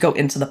 we have to go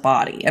into the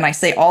body. And I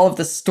say all of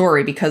this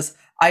story because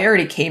I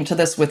already came to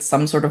this with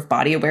some sort of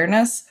body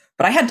awareness,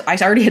 but I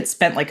already had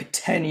spent like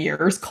 10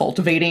 years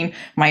cultivating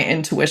my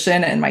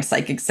intuition and my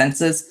psychic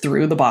senses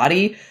through the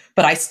body,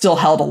 but I still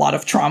held a lot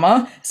of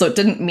trauma. So it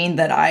didn't mean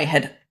that I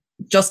had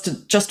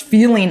just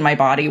feeling my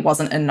body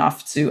wasn't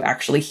enough to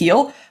actually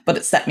heal, but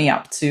it set me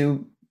up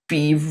to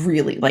be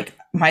really, like,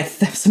 my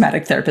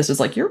somatic therapist was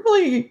like, you're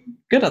really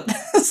good at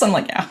this. I'm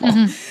like, yeah,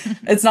 well,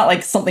 it's not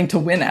like something to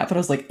win at, but I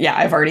was like, yeah,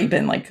 I've already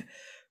been like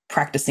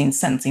practicing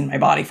sensing my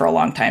body for a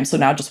long time. So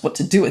now just what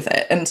to do with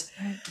it. And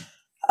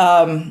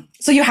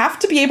so you have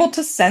to be able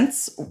to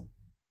sense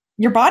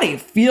your body,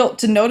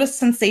 to notice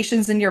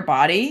sensations in your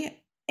body,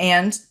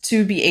 and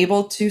to be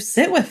able to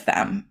sit with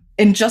them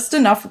in just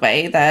enough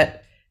way that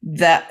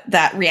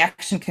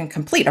reaction can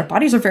complete. Our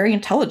bodies are very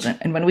intelligent.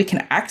 And when we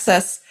can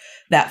access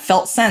that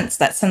felt sense,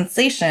 that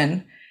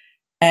sensation,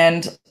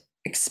 and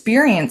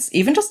experience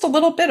even just a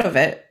little bit of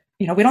it,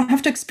 you know, we don't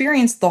have to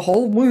experience the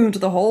whole wound,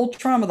 the whole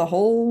trauma, the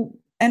whole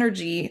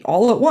energy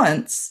all at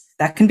once.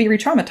 That can be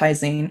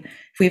re-traumatizing.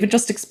 If we even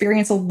just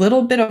experience a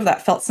little bit of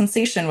that felt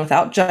sensation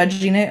without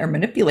judging it or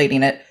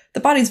manipulating it,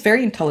 the body's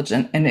very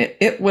intelligent, and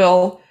it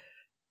will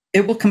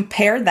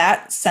compare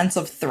that sense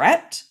of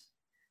threat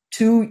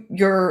to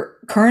your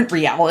current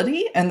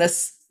reality and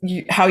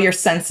how your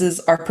senses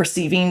are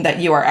perceiving that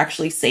you are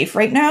actually safe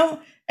right now.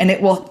 and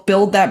it will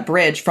build that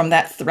bridge from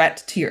that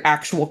threat to your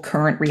actual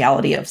current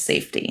reality of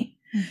safety.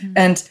 Mm-hmm.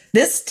 And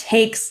this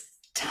takes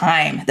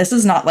time. This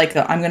is not like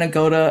I'm going to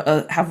go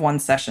to have one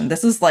session.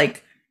 This is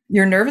like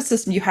your nervous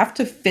system. You have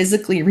to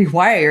physically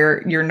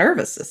rewire your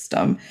nervous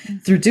system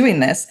through doing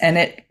this. And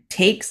it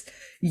takes,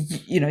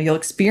 you'll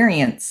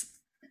experience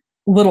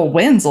little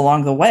wins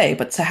along the way,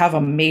 but to have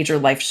a major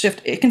life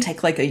shift, it can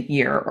take like a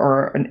year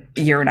or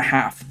a year and a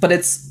half, but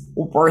it's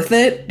worth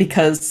it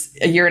because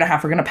a year and a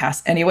half are going to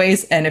pass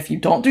anyways. And if you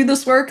don't do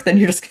this work, then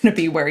you're just going to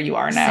be where you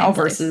are now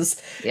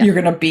versus you're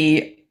going to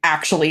be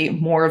actually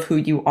more of who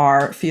you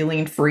are,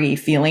 feeling free,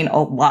 feeling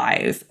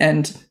alive,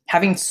 and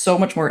having so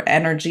much more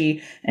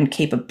energy and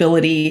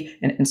capability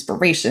and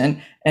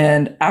inspiration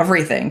and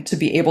everything to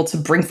be able to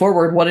bring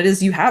forward what it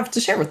is you have to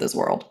share with this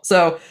world.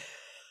 So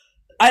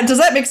does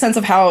that make sense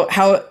of how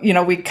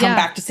we come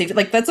back to safety?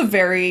 Like, that's a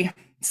very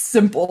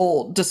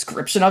simple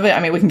description of it. I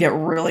mean, we can get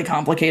really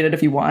complicated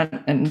if you want,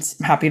 and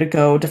I'm happy to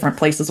go different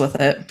places with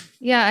it.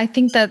 Yeah, I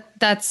think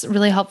that's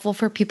really helpful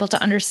for people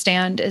to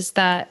understand, is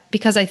that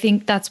because I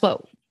think that's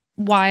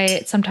why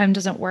it sometimes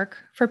doesn't work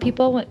for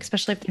people,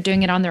 especially if they're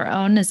doing it on their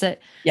own, is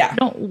that you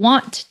don't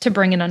want to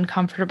bring an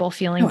uncomfortable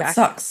feeling back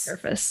to the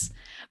surface.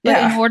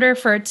 But in order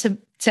for it to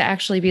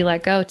actually be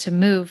let go, to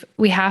move,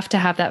 we have to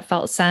have that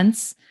felt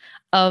sense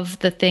of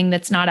the thing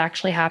that's not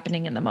actually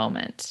happening in the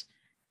moment,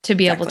 to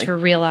be able to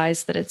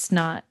realize that it's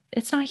not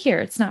here,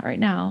 it's not right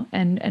now,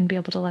 and be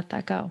able to let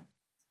that go.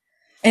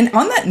 And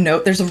on that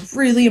note, there's a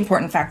really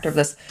important factor of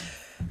this.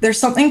 There's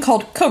something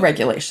called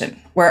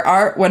co-regulation,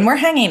 where when we're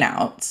hanging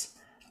out,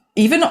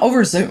 even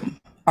over Zoom,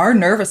 our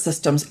nervous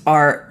systems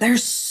they're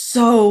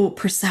so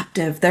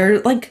perceptive.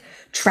 They're like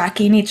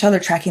tracking each other,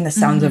 tracking the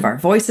sounds of our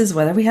voices,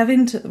 whether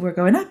we're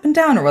going up and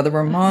down or whether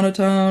we're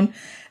monotone.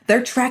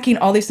 They're tracking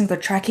all these things. They're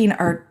tracking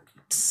our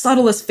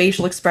subtlest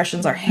facial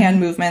expressions, our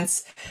hand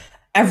movements,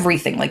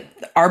 everything. Like,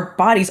 our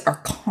bodies are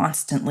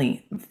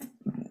constantly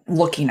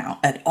looking out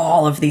at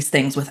all of these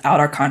things without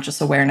our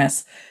conscious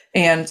awareness.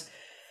 And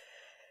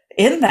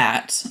in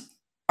that,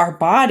 our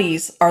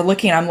bodies are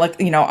looking,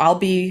 I'll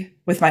be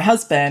with my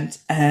husband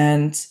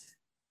and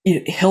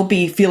he'll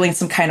be feeling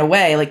some kind of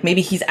way. Like,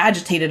 maybe he's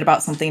agitated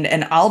about something,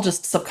 and I'll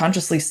just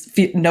subconsciously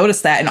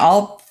notice that, and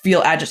I'll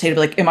feel agitated.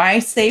 Like, am I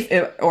safe,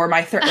 or am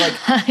I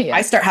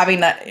I start having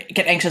that,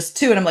 get anxious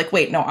too. And I'm like,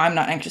 wait, no, I'm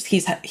not anxious.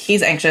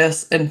 He's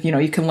anxious. And,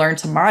 you can learn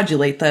to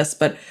modulate this,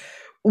 but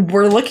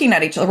we're looking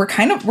at each other. We're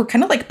kind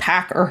of like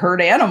pack or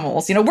herd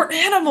animals. We're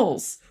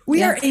animals.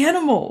 We are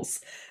animals.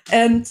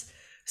 And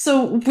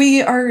so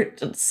we are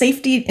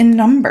safety in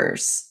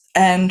numbers,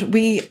 and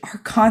we are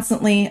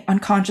constantly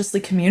unconsciously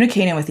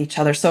communicating with each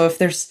other. So if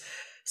there's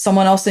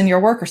someone else in your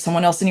work or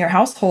someone else in your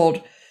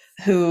household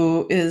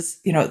who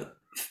is,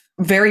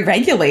 very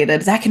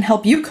regulated, that can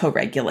help you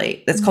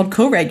co-regulate. That's called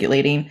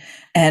co-regulating.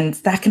 And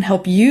that can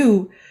help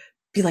you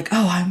be like,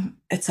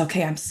 it's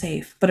okay, I'm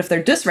safe. But if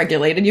they're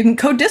dysregulated, you can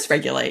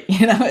co-dysregulate,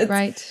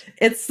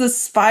 It's this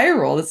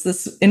spiral, it's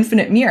this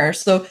infinite mirror.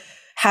 So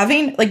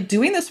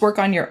doing this work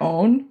on your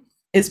own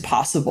is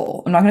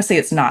possible. I'm not going to say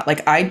it's not.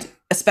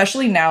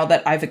 Especially now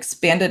that I've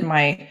expanded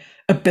my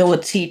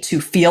ability to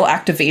feel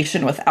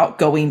activation without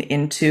going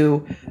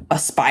into a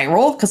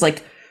spiral, because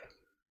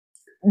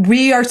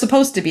we are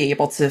supposed to be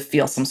able to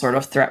feel some sort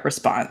of threat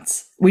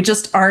response. We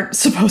just aren't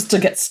supposed to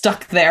get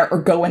stuck there or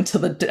go into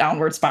the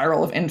downward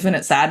spiral of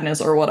infinite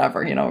sadness or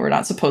whatever. We're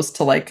not supposed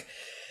to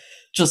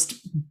just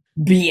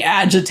be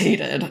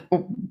agitated.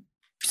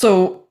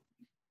 So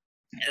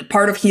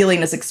part of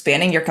healing is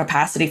expanding your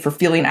capacity for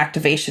feeling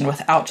activation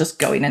without just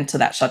going into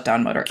that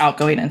shutdown mode or out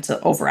going into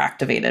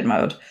overactivated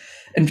mode,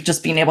 and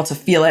just being able to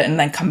feel it and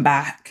then come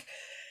back.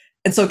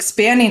 And so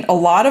expanding, a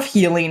lot of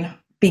healing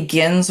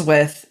begins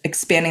with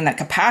expanding that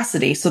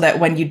capacity so that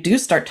when you do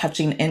start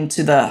touching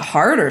into the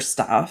harder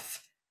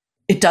stuff,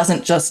 it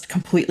doesn't just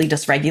completely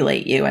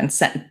dysregulate you and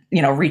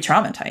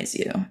re-traumatize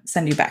you,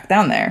 send you back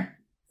down there.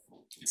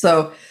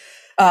 So,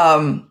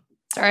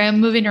 sorry, I'm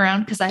moving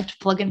around because I have to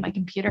plug in my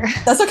computer.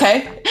 That's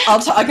okay.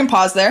 I can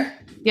pause there.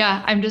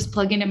 Yeah, I'm just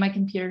plugging in my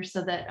computer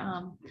so that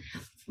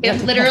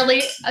it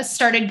literally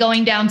started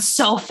going down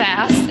so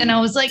fast, and I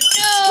was like,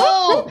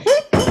 no.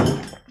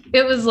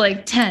 It was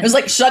like 10. It was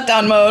like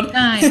shutdown mode.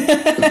 9, 8.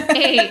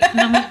 And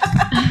I'm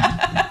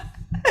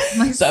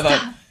like 7.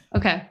 Stop.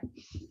 Okay.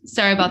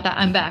 Sorry about that.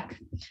 I'm back.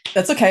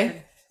 That's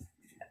okay.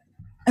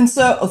 And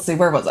so let's see,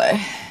 where was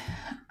I?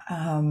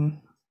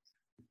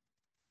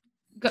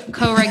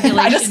 Co-regulation.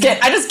 I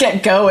just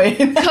get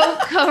going.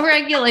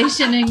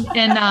 Co-regulation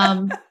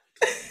and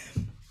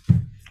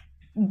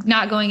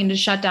not going into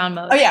shutdown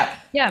mode. Oh yeah.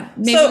 Yeah.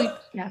 Maybe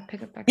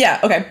pick up back. Yeah.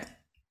 Okay.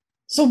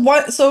 So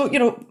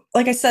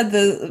like I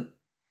said,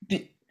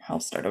 I'll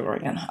start over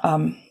again.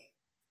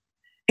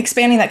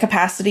 Expanding that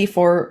capacity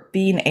for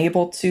being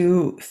able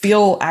to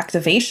feel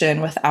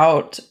activation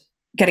without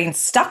getting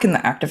stuck in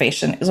the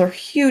activation is a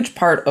huge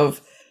part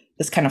of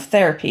this kind of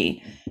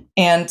therapy.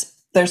 And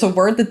there's a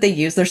word that they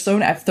use.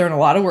 I've thrown a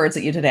lot of words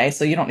at you today,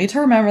 so you don't need to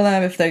remember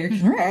them. If they're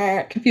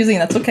confusing,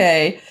 that's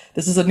okay.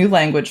 This is a new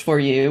language for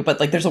you. But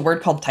like, there's a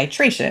word called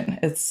titration.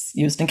 It's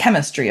used in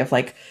chemistry of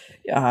like,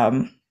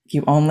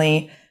 you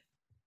only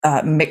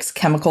mix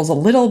chemicals a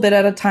little bit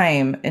at a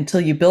time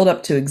until you build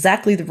up to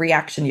exactly the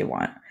reaction you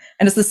want.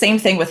 And it's the same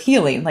thing with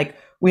healing. Like,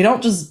 we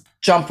don't just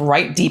jump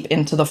right deep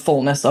into the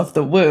fullness of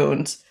the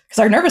wound, because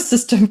our nervous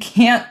system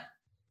can't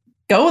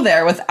go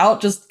there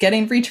without just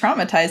getting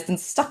re-traumatized and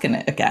stuck in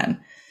it again.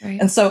 Right.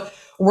 And so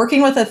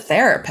working with a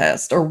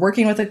therapist or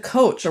working with a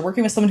coach or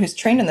working with someone who's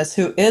trained in this,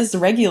 who is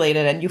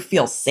regulated and you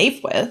feel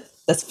safe with,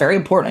 that's very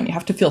important. You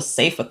have to feel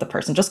safe with the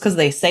person. Just because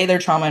they say they're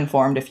trauma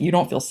informed, if you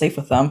don't feel safe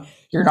with them,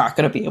 you're not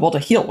going to be able to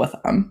heal with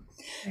them.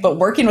 Right. But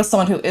working with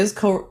someone who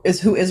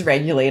is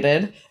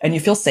regulated and you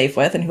feel safe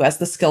with, and who has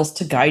the skills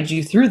to guide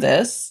you through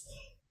this,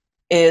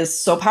 is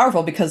so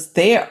powerful, because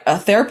a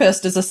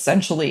therapist is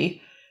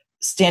essentially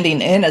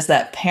standing in as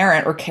that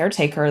parent or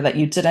caretaker that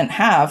you didn't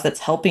have,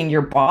 that's helping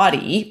your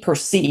body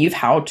perceive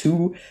how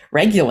to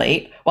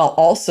regulate, while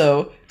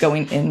also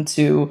going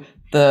into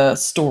the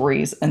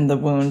stories and the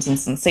wounds and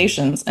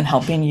sensations and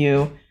helping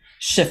you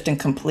shift and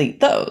complete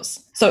those.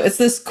 So it's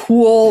this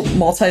cool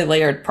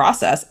multi-layered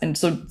process. And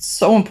so it's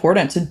so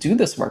important to do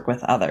this work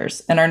with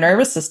others. And our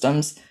nervous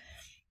systems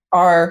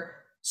are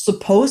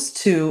supposed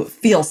to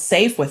feel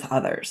safe with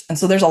others. And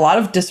so there's a lot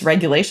of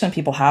dysregulation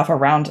people have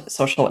around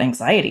social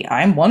anxiety.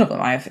 I'm one of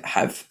them. I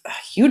have a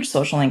huge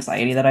social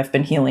anxiety that I've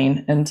been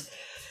healing. And,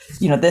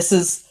 this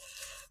is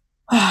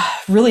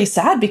really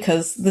sad,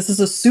 because this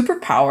is a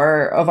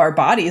superpower of our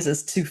bodies,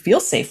 is to feel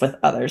safe with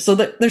others. So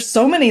there's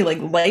so many like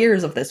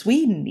layers of this.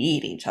 We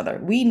need each other.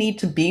 We need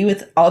to be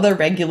with other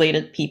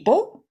regulated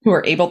people who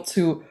are able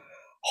to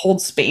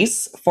hold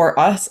space for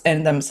us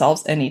and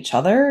themselves and each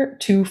other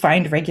to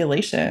find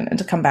regulation and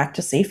to come back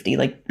to safety.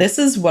 Like, this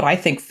is what I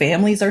think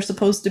families are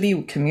supposed to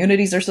be,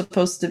 communities are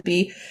supposed to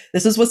be.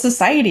 This is what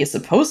society is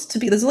supposed to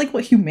be. This is like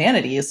what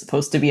humanity is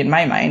supposed to be in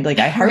my mind. Like,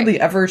 I hardly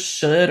ever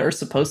should or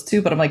supposed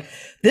to, but I'm like,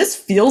 this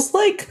feels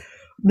like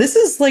this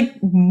is like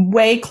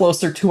way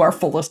closer to our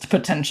fullest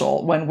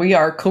potential when we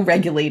are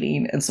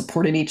co-regulating and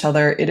supporting each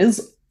other. It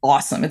is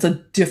awesome. It's a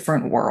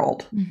different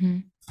world. Mm-hmm.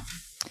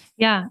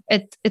 Yeah,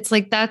 it's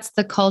like, that's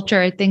the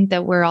culture I think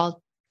that we're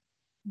all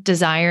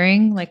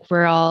desiring, like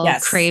we're all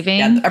craving.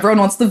 Yeah, everyone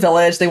wants the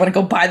village. They want to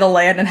go buy the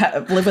land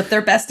and live with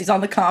their besties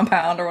on the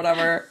compound or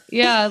whatever.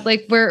 Yeah,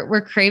 like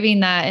we're craving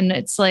that, and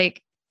it's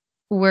like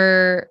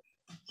we're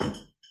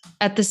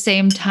at the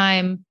same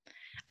time,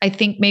 I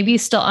think maybe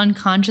still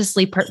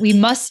unconsciously, we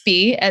must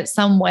be at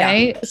some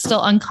way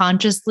still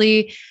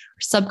unconsciously,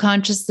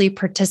 subconsciously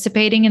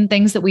participating in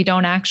things that we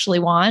don't actually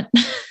want.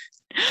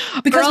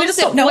 Because we just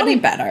don't know any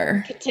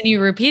better.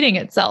 Continue repeating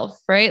itself,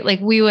 right?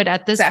 Like, we would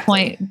at this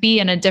point be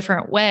in a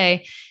different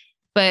way,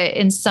 but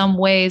in some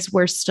ways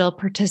we're still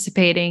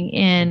participating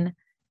in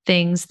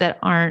things that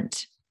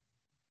aren't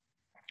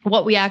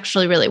what we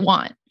actually really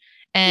want.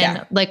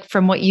 And like,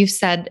 from what you've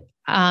said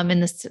in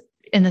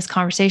this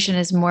conversation,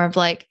 is more of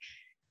like,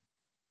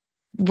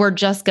 we're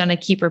just going to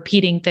keep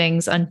repeating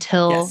things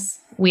until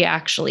we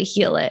actually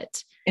heal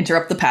it.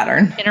 Interrupt the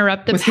pattern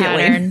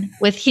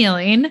with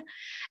healing.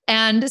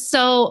 And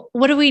so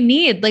what do we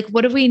need? Like,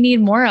 what do we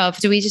need more of?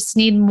 Do we just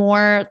need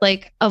more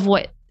like of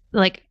what,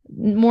 like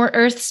more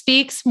earth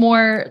speaks,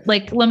 more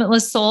like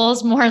limitless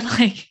souls, more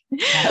like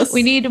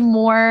we need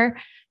more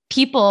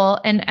people.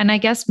 And I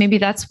guess maybe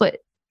that's what,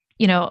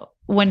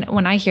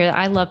 when I hear that,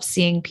 I love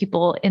seeing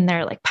people in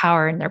their like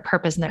power and their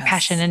purpose and their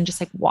passion, and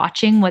just like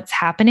watching what's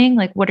happening.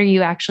 Like, what are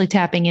you actually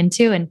tapping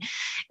into? And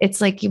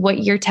it's like,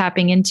 what you're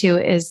tapping into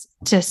is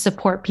to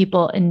support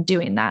people in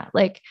doing that.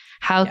 Like,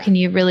 how can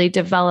you really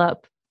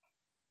develop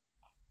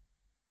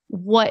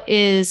what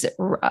is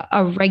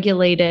a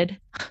regulated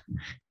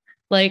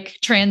like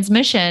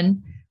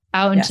transmission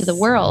out into the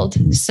world,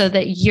 so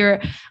that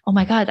oh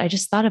my God, I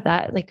just thought of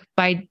that. Like,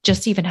 by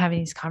just even having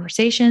these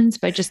conversations,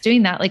 by just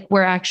doing that, like,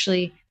 we're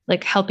actually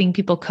like helping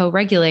people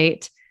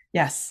co-regulate.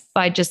 Yes.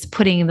 By just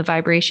putting the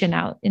vibration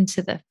out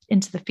into the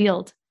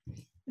field.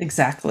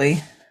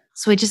 Exactly.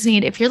 So we just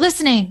need, if you're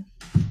listening,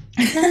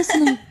 How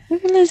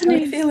are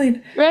you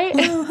feeling? Right?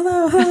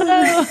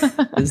 Hello.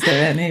 Is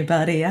there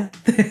anybody out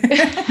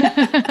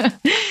there?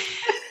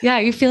 Yeah.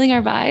 Are you feeling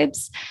our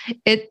vibes?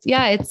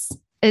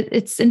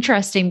 It's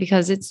interesting,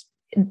 because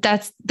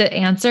that's the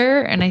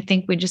answer. And I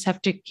think we just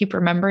have to keep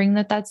remembering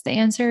that that's the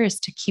answer, is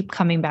to keep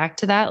coming back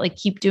to that, like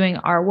keep doing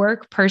our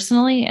work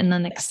personally, and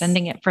then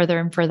extending it further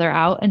and further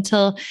out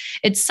until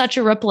it's such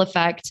a ripple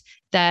effect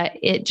that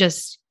it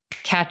just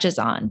catches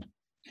on.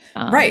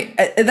 Right.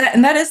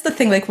 That is the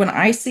thing. Like, when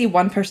I see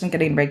one person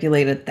getting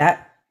regulated,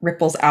 that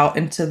ripples out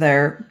into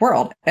their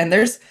world. And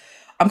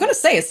I'm going to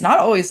say, it's not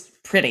always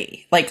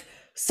pretty. Like,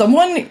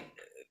 someone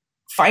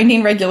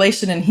finding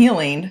regulation and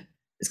healing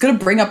is going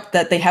to bring up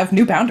that they have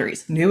new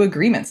boundaries, new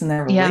agreements in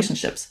their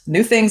relationships,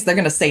 new things. They're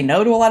going to say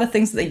no to a lot of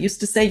things that they used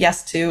to say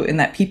yes to, in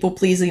that people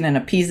pleasing and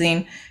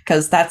appeasing,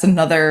 because that's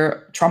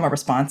another trauma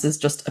response, is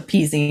just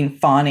appeasing,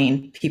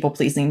 fawning, people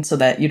pleasing, so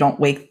that you don't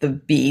wake the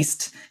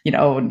beast,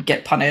 and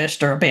get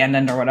punished or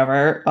abandoned or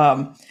whatever.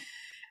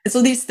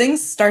 So these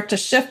things start to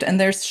shift, and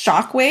there's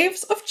shock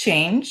waves of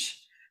change,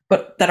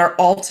 but that are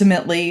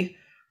ultimately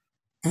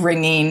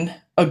bringing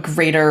a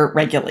greater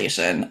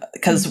regulation.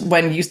 Because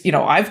when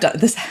I've done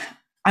this,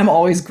 I'm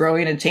always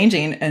growing and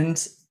changing,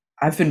 and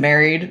I've been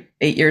married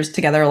 8 years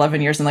together,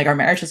 11 years. And like, our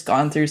marriage has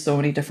gone through so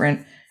many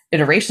different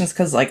iterations,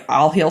 because like,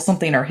 I'll heal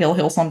something or he'll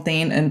heal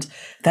something. And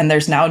then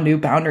there's now new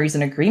boundaries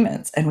and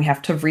agreements, and we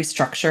have to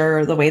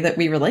restructure the way that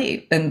we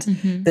relate. And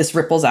this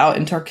ripples out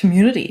into our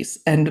communities.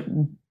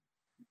 And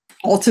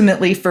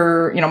ultimately,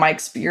 for, my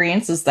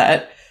experience is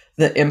that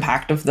the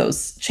impact of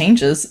those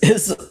changes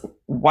is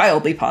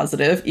wildly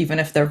positive, even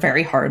if they're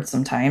very hard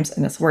sometimes,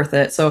 and it's worth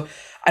it. So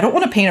I don't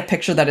want to paint a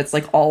picture that it's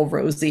like all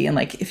rosy and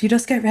like, if you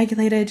just get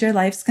regulated, your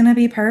life's going to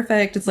be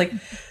perfect. It's like,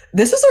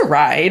 this is a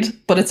ride,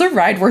 but it's a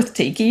ride worth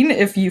taking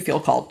if you feel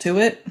called to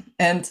it.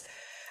 And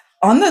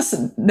on this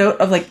note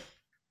of like,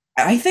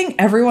 I think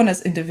everyone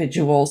as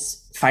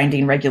individuals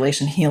finding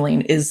regulation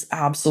healing is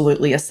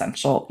absolutely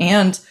essential.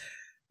 And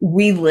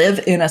we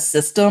live in a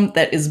system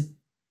that is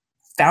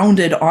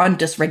founded on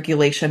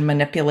dysregulation,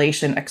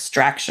 manipulation,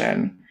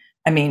 extraction.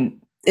 I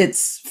mean,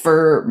 it's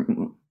for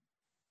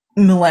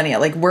millennia.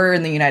 Like, we're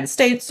in the United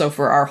States, so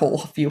for our whole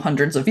few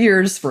hundreds of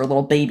years, for a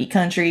little baby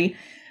country,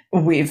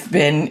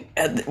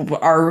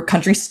 our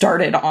country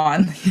started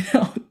on,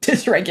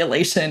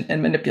 dysregulation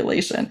and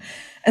manipulation.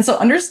 And so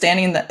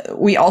understanding that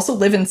we also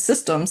live in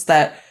systems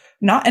that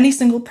not any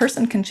single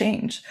person can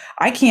change.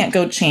 I can't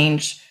go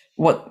change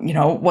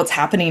what's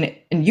happening,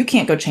 and you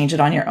can't go change it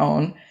on your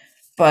own,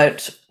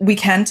 but we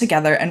can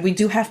together, and we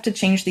do have to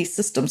change these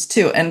systems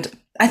too. And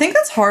I think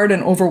that's hard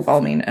and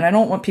overwhelming. And I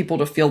don't want people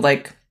to feel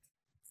like,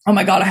 oh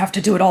my God, I have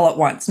to do it all at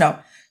once. No,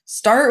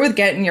 start with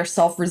getting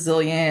yourself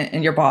resilient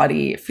in your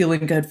body,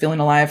 feeling good, feeling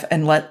alive,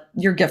 and let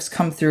your gifts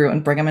come through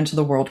and bring them into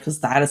the world,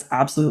 because that is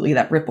absolutely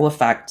that ripple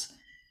effect.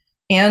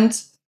 And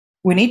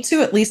we need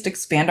to at least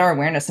expand our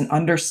awareness and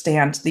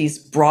understand these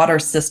broader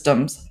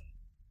systems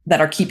that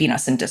are keeping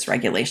us in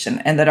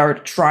dysregulation and that are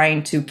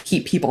trying to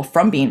keep people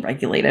from being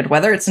regulated,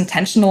 whether it's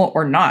intentional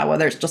or not,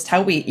 whether it's just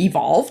how we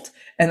evolved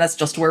and that's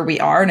just where we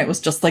are. And it was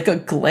just like a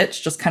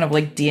glitch, just kind of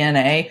like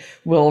DNA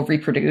will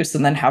reproduce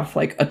and then have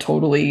like a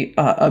totally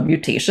a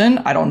mutation.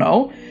 I don't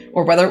know.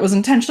 Or whether it was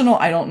intentional,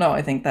 I don't know.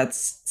 I think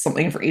that's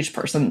something for each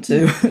person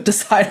to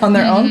decide on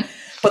their own.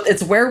 But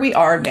it's where we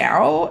are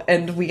now,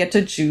 and we get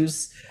to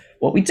choose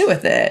what we do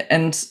with it.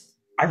 And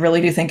I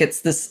really do think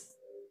it's this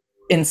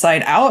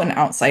inside out and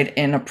outside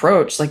in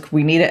approach. Like,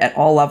 we need it at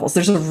all levels.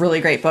 There's a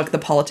really great book, The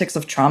Politics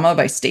of Trauma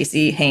by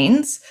Stacey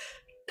Haynes.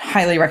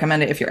 Highly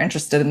recommend it if you're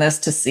interested in this,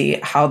 to see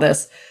how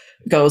this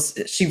goes.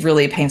 She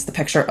really paints the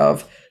picture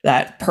of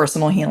that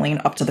personal healing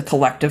up to the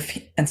collective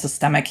and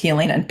systemic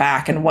healing and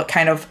back, and what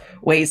kind of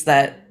ways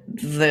that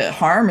the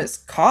harm is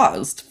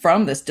caused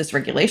from this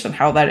dysregulation,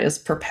 how that is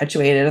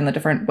perpetuated, and the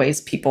different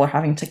ways people are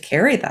having to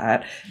carry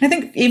that. And I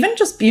think even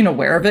just being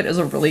aware of it is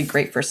a really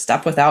great first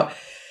step. Without,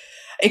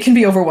 it can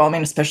be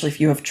overwhelming, especially if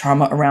you have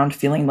trauma around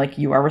feeling like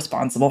you are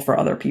responsible for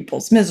other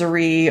people's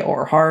misery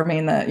or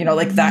harming that,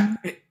 like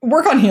that.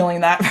 Work on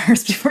healing that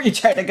first before you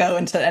try to go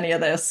into any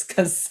of this,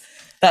 because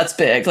that's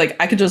big. Like,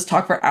 I could just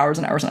talk for hours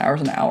and hours and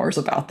hours and hours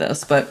about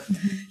this, but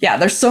yeah,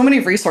 there's so many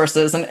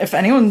resources. And if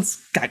anyone's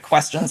got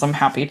questions, I'm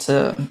happy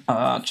to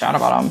chat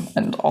about them.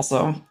 And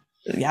also,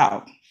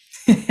 yeah.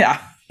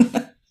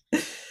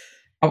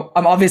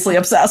 I'm obviously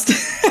obsessed.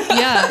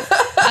 Yeah,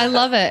 I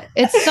love it.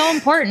 It's so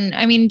important.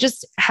 I mean,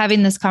 just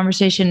having this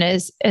conversation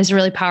is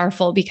really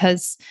powerful,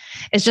 because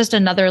it's just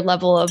another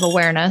level of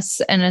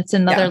awareness, and it's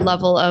another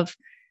level of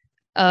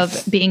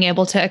being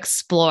able to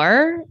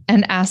explore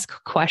and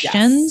ask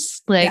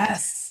questions.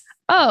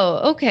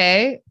 Oh,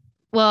 okay.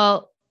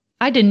 Well,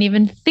 I didn't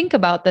even think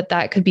about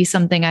that could be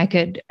something I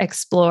could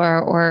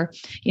explore, or,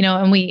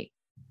 and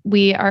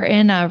we are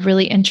in a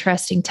really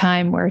interesting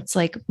time where it's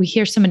like, we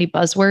hear so many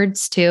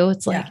buzzwords too.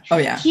 It's like,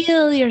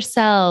 heal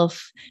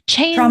yourself,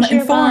 change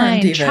your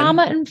mind,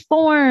 trauma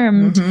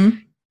informed,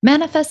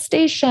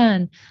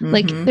 manifestation.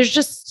 Like, there's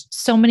just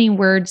so many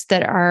words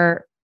that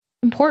are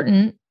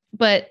important,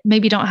 but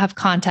maybe don't have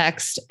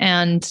context,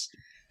 and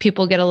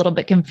people get a little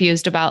bit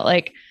confused about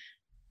like,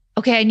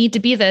 okay, I need to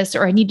be this,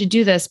 or I need to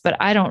do this, but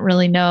I don't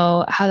really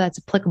know how that's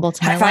applicable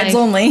to my life.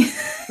 Only.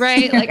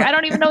 Right. Like, I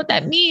don't even know what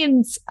that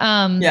means.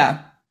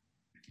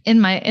 In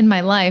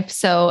my life.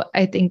 So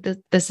I think that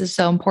this is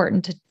so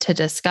important to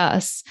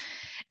discuss,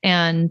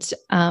 and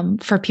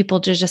for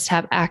people to just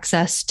have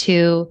access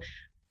to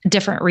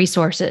different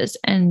resources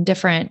and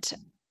different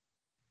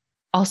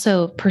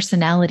also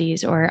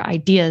personalities or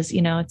ideas.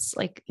 It's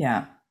like,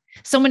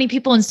 so many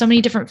people in so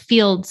many different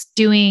fields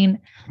doing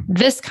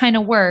this kind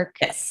of work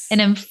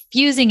and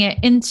infusing it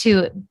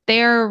into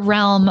their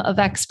realm of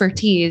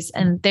expertise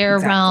and their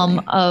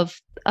realm of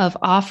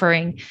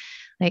offering.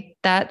 Like,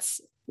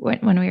 that's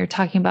when we were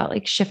talking about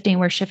like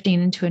we're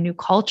shifting into a new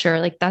culture.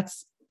 Like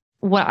that's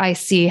what I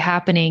see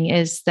happening,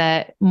 is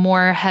that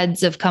more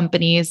heads of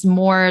companies,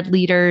 more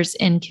leaders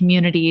in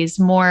communities,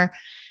 more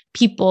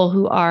people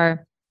who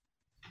are,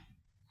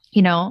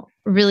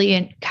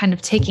 really kind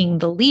of taking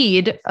the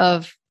lead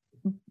of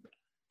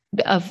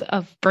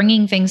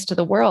bringing things to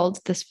the world,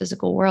 this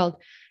physical world,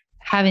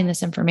 having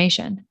this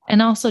information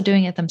and also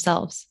doing it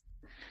themselves.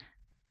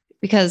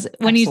 Because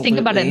when you think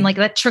about it and like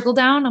that trickle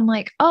down, I'm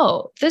like,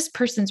 oh, this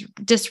person's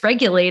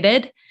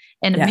dysregulated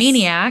and a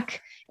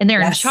maniac and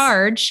they're in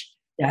charge.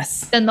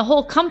 Yes. Then the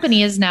whole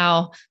company is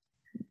now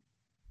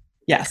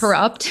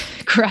corrupt.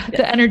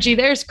 The energy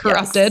there is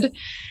corrupted. Yes.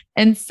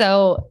 And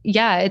so,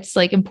 it's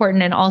like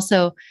important. And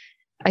also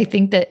I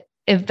think that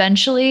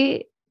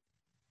eventually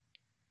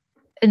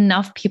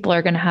enough people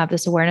are going to have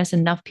this awareness.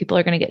 Enough people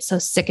are going to get so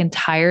sick and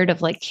tired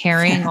of like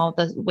carrying all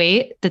the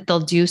weight that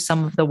they'll do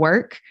some of the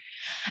work.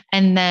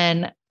 And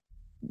then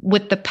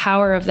with the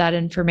power of that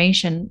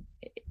information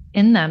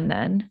in them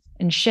then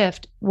and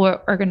shift,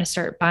 are going to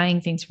start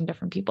buying things from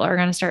different people, are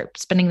going to start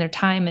spending their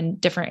time in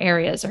different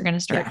areas, are going to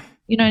start,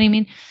 you know what I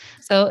mean?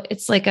 So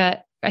it's like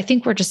I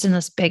think we're just in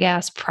this big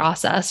ass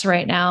process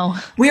right now.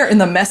 We are in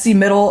the messy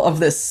middle of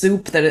this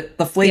soup that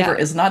the flavor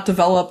is not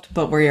developed,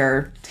 but we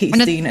are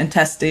tasting and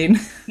testing.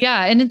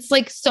 Yeah. And it's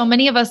like, so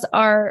many of us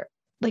are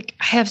like,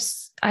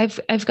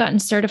 I've gotten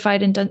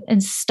certified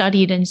and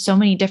studied in so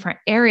many different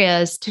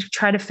areas to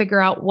try to figure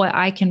out what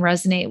I can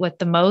resonate with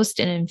the most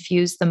and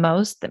infuse the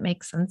most that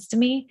makes sense to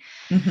me.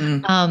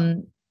 Mm-hmm.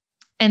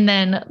 And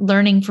then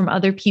learning from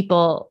other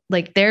people,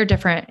 like they're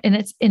different.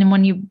 And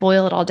when you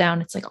boil it all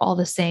down, it's like all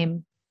the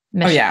same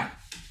mission.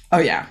 Oh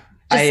yeah.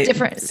 Just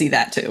different see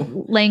that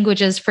too.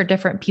 Languages for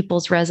different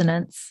people's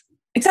resonance.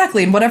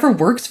 Exactly. And whatever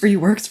works for you,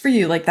 works for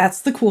you. Like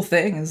that's the cool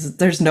thing, is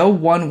there's no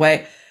one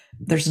way.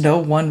 There's no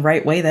one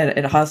right way that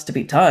it has to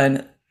be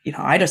done.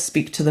 I just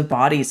speak to the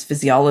body's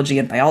physiology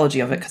and biology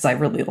of it because I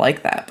really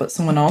like that. But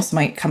someone else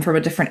might come from a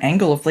different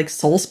angle of like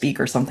soul speak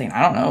or something.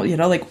 I don't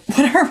know, like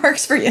whatever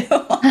works for you.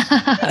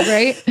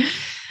 Right.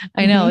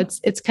 I know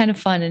it's kind of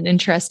fun and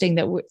interesting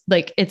that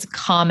like it's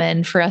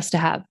common for us to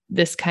have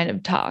this kind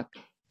of talk.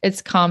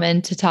 It's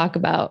common to talk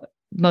about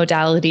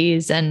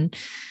modalities and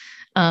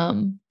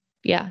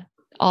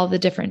all the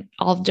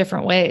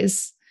different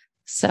ways.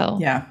 So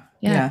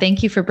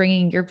thank you for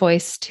bringing your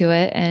voice to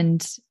it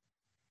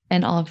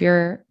and all of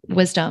your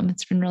wisdom.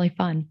 It's been really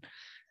fun.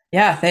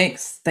 Yeah,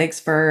 thanks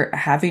for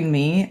having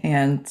me.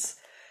 And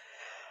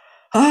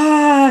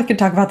I could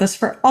talk about this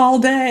for all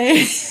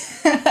day.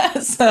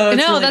 So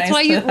no, that's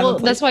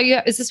nice that's why you,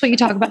 is this what you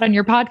talk about on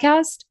your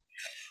podcast?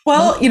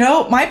 Well,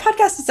 my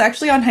podcast is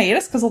actually on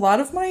hiatus because a lot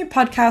of my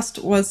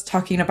podcast was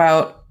talking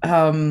about,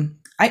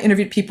 I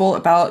interviewed people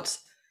about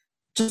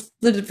just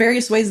the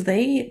various ways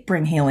they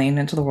bring healing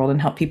into the world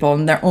and help people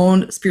in their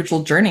own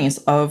spiritual journeys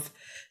of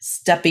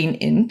stepping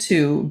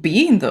into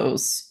being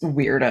those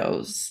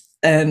weirdos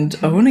and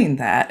owning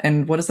that.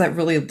 And what does that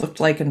really look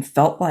like and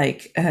felt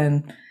like?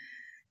 And,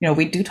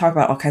 we do talk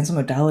about all kinds of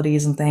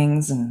modalities and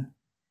things, and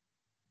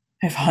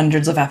I have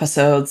hundreds of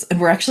episodes,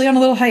 and we're actually on a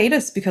little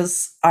hiatus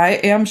because I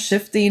am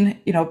shifting.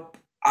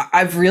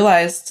 I've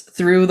realized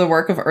through the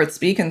work of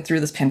EarthSpeak and through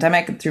this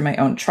pandemic and through my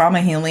own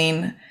trauma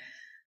healing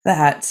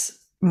that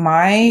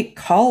my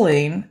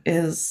calling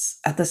is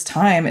at this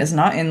time is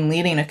not in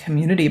leading a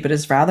community, but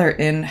is rather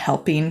in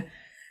helping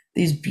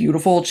these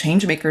beautiful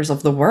change makers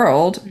of the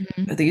world,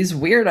 these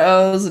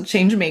weirdos and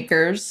change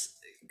makers,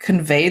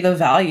 convey the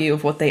value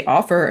of what they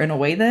offer in a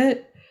way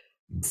that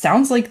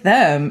sounds like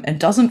them and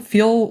doesn't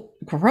feel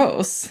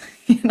gross,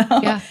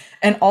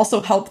 and also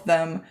help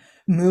them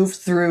move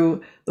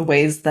through the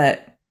ways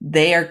that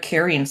they are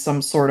carrying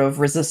some sort of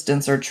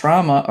resistance or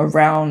trauma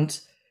around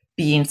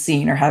being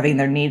seen or having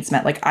their needs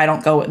met. Like I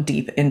don't go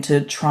deep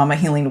into trauma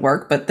healing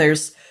work, but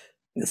there's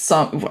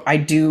I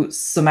do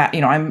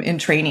I'm in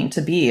training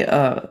to be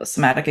a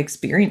somatic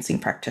experiencing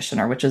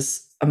practitioner, which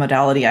is a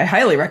modality I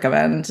highly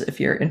recommend. If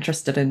you're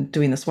interested in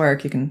doing this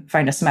work, you can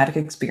find a somatic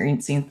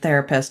experiencing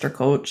therapist or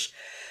coach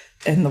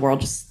in the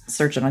world. Just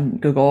search it on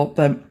Google.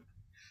 But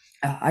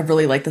I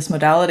really like this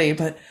modality.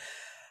 But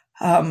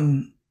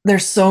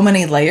there's so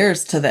many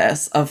layers to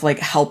this of like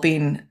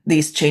helping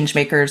these change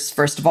makers,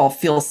 first of all,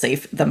 feel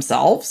safe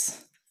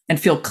themselves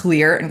and feel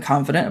clear and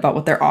confident about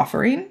what they're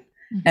offering,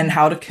 and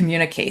how to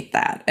communicate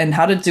that and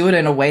how to do it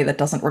in a way that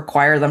doesn't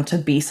require them to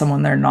be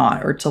someone they're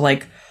not, or to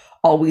like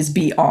always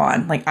be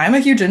on. Like I'm a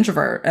huge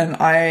introvert, and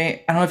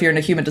I don't know if you're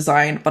into human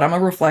design, but I'm a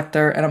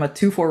reflector, and I'm a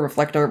 2-4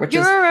 reflector,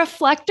 You're a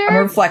reflector? I'm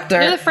a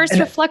reflector. You're the first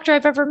reflector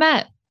I've ever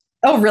met.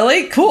 Oh,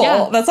 really? Cool.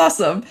 Yeah. That's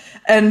awesome.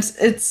 And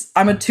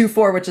I'm a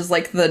 2-4, which is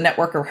like the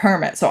networker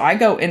hermit. So I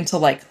go into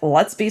like,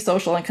 let's be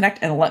social and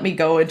connect, and let me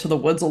go into the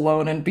woods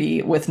alone and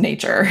be with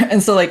nature.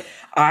 And so like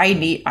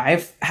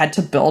I've had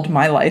to build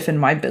my life and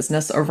my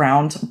business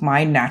around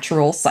my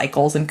natural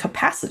cycles and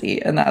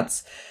capacity. And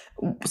that's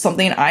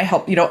something I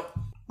help,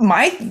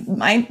 my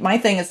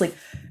thing is like,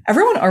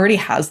 everyone already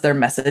has their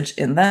message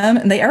in them,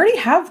 and they already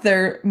have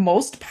their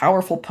most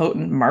powerful,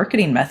 potent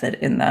marketing method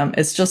in them.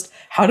 It's just,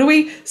 how do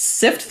we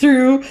sift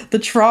through the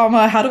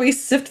trauma? How do we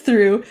sift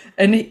through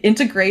and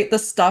integrate the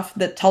stuff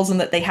that tells them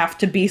that they have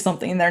to be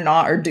something they're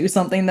not, or do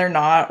something they're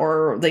not,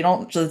 or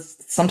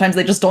sometimes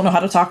they just don't know how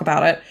to talk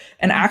about it,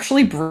 and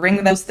actually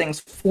bring those things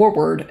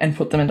forward and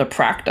put them into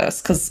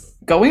practice. Because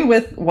going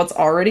with what's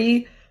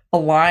already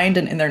aligned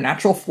and in their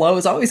natural flow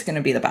is always going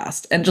to be the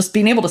best. And just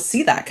being able to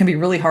see that can be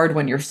really hard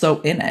when you're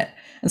so in it.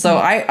 And so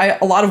I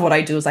a lot of what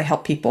I do is I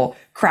help people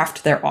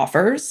craft their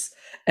offers,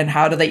 and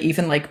how do they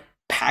even like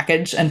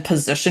package and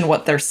position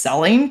what they're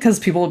selling? Because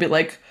people will be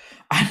like,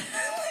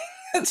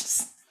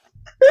 it's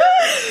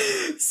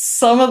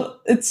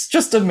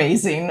just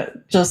amazing.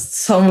 Just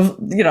some of,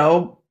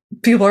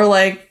 people are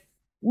like,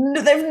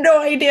 they have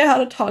no idea how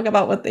to talk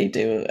about what they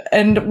do.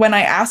 And when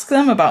I ask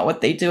them about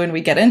what they do and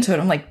we get into it,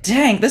 I'm like,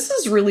 dang, this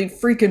is really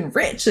freaking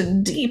rich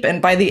and deep.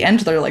 And by the end,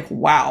 they're like,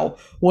 wow,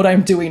 what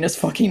I'm doing is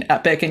fucking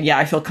epic. And yeah,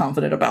 I feel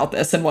confident about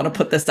this and want to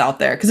put this out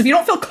there. Because if you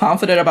don't feel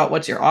confident about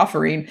what you're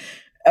offering,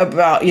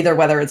 about either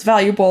whether it's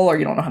valuable or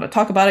you don't know how to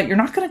talk about it, you're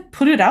not going to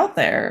put it out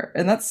there.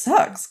 And that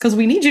sucks, because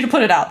we need you to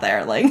put it out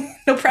there. Like,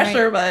 no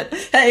pressure, right. But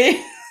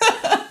hey.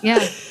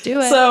 Yeah, do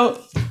it.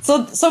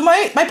 So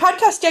my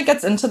podcast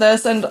gets into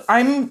this, and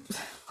I'm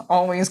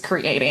always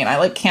creating.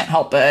 I can't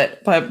help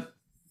it, but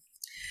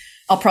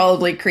I'll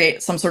probably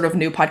create some sort of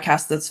new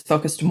podcast that's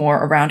focused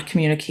more around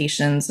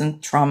communications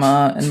and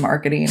trauma and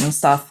marketing and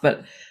stuff.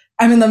 But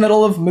I'm in the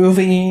middle of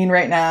moving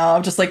right now.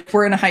 Just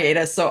we're in a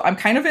hiatus, so I'm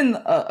kind of in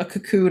a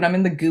cocoon. I'm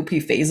in the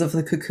goopy phase of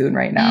the cocoon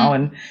right now,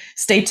 and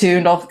stay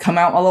tuned. I'll come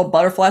out my little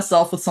butterfly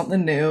self with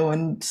something new,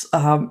 and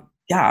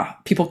yeah,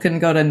 people can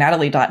go to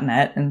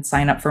natalie.net and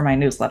sign up for my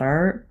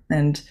newsletter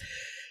and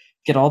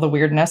get all the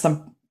weirdness.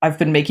 I've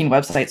been making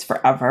websites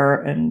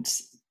forever, and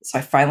so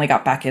I finally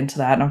got back into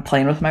that, and I'm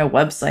playing with my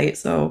website.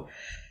 So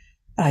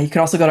you can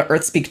also go to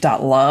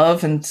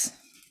earthspeak.love and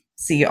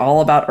see all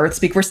about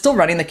Earthspeak. We're still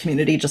running the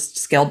community, just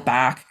scaled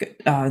back.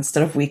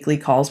 Instead of weekly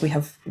calls, we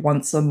have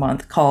once a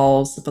month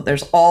calls, but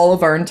there's all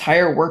of our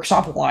entire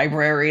workshop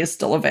library is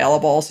still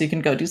available. So you can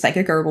go do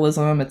psychic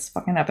herbalism. It's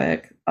fucking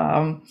epic.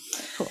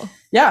 Cool.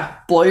 Yeah,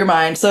 blow your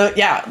mind. So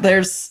yeah,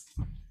 there's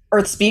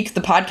Earthspeak.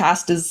 The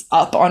podcast is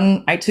up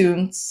on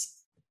iTunes,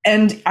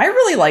 and I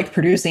really like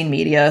producing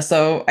media.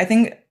 So I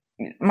think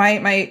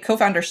my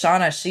co-founder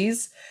Shauna,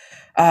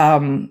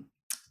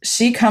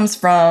 she comes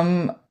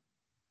from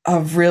a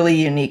really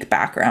unique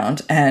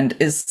background and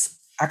is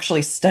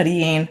actually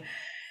studying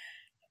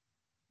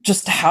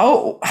just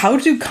how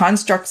do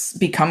constructs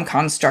become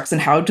constructs,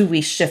 and how do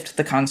we shift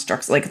the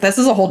constructs. This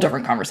is a whole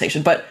different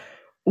conversation, but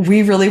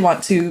we really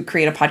want to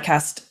create a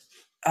podcast.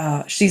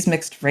 She's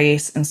mixed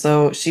race, and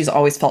so she's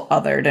always felt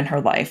othered in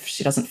her life.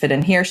 She doesn't fit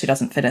in here, she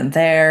doesn't fit in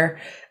there,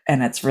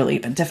 and it's really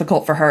been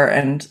difficult for her.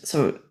 And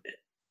so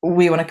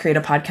we want to create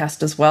a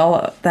podcast as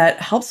well that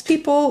helps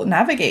people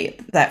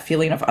navigate that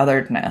feeling of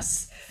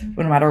otheredness,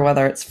 no matter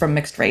whether it's from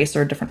mixed race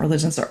or different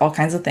religions or all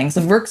kinds of things.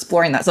 And we're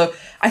exploring that. So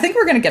I think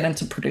we're going to get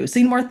into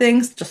producing more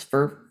things just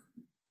for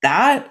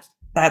that.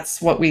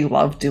 That's what we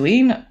love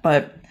doing.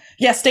 But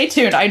yeah, stay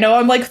tuned. I know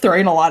I'm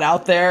throwing a lot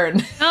out there.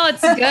 And no,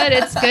 it's good.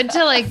 It's good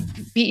to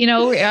be,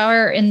 we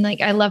are in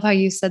I love how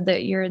you said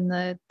that you're in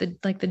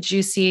the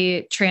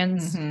juicy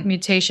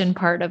transmutation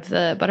part of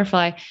the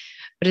butterfly,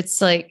 but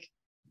it's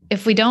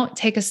if we don't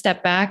take a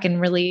step back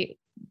and really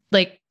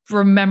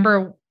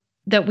remember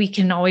that we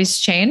can always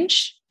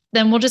change,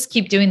 then we'll just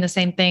keep doing the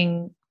same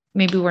thing.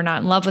 Maybe we're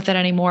not in love with it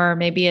anymore.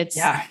 Maybe it's,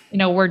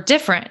 we're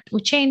different.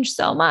 We change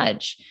so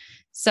much.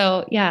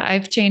 So yeah,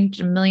 I've changed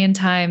a million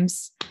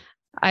times.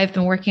 I've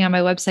been working on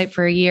my website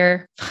for a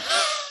year.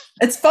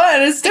 It's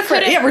fun. It's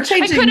different. Yeah, we're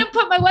changing. I couldn't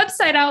put my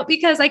website out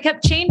because I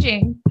kept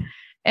changing.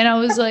 And I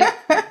was like,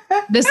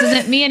 this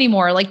isn't me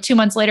anymore. 2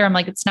 months later, I'm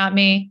like, it's not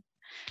me.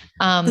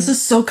 This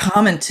is so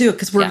common too,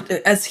 because we're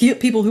as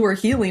people who are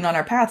healing on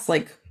our paths,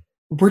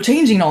 we're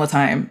changing all the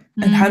time.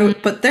 And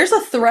but there's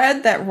a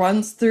thread that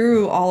runs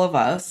through all of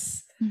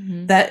us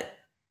that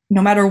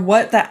no matter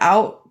what the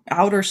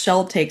outer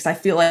shell takes, I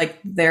feel like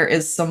there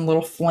is some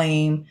little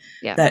flame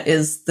that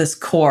is this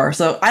core.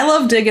 So I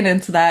love digging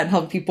into that and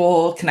help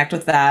people connect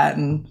with that.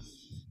 And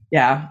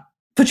yeah,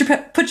 put your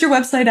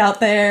website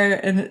out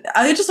there. And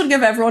I just want to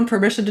give everyone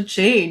permission to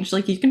change.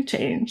 You can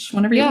change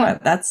whenever you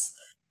want.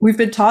 We've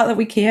been taught that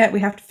we can't. We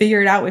have to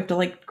figure it out. We have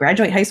to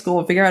graduate high school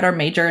and figure out our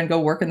major and go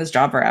work in this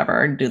job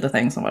forever and do the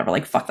things and whatever.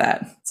 Fuck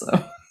that.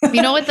 So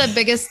you know what the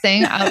biggest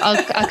thing?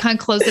 I'll kind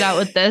of close it out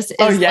with this.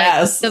 Is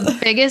the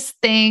biggest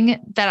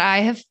thing that I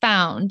have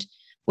found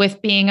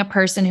with being a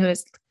person who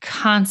is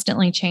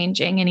constantly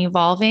changing and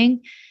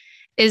evolving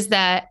is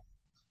that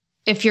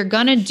if you're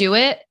gonna do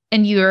it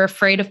and you're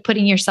afraid of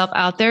putting yourself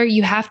out there,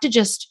 you have to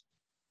just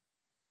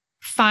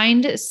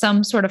find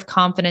some sort of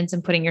confidence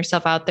in putting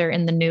yourself out there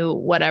in the new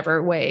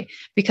whatever way.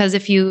 Because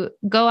if you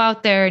go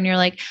out there and you're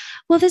like,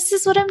 well, this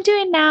is what I'm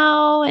doing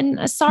now,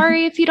 and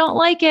sorry if you don't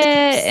like it.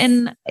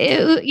 And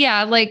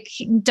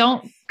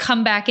don't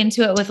come back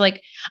into it with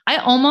I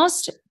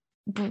almost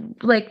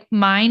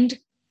mind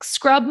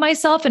scrub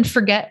myself and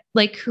forget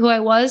like who I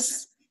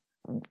was.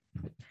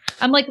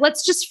 I'm like,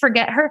 let's just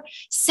forget her.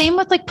 Same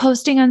with like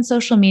posting on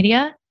social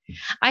media.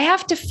 I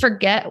have to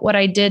forget what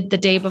I did the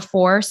day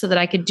before so that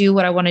I could do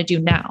what I want to do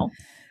now.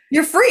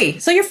 You're free.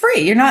 So you're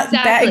free. You're not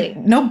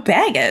no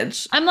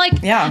baggage. I'm like,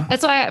 yeah.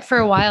 That's why for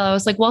a while I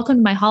was like, welcome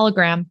to my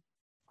hologram,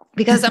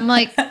 because I'm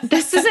like,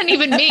 this isn't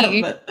even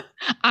me.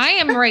 I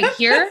am right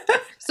here.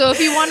 So if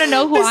you want to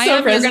know who I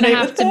am, you're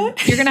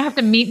going to have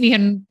to meet me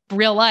in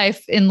real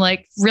life, in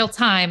like real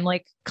time,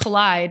 like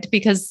collide,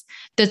 because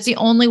that's the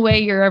only way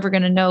you're ever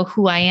going to know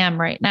who I am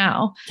right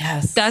now.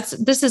 Yes.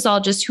 This is all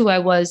just who I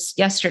was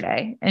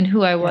yesterday and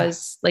who I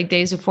was like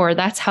days before.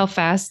 That's how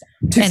fast.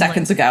 2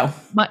 seconds ago.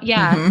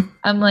 Yeah. Mm-hmm.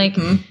 I'm like,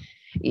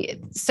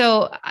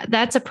 so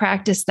that's a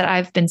practice that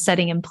I've been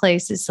setting in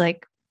place, is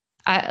like,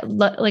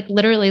 like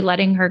literally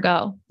letting her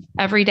go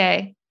every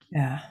day.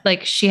 Yeah.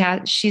 Like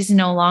she's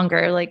no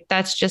longer like,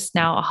 that's just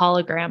now a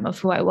hologram of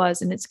who I was.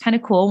 And it's kind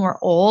of cool. When we're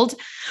old,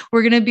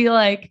 we're going to be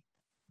like,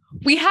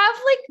 we have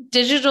like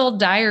digital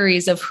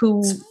diaries of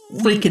who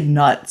freaking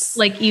nuts,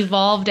 like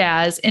evolved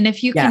as. And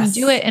if you can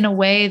do it in a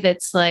way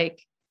that's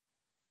like,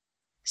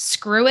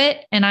 screw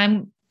it, and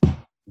I'm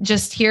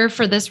just here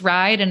for this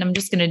ride and I'm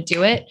just going to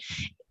do it,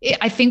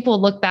 I think we'll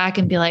look back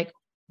and be like,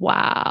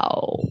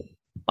 wow.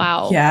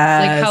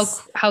 Yes.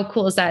 Like how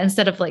cool is that?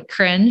 Instead of like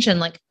cringe and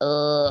like,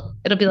 it'll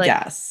be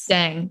like,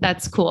 dang,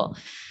 that's cool.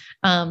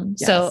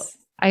 So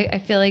I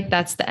feel like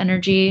that's the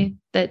energy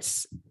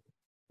that's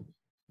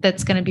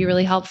going to be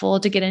really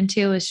helpful to get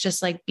into, is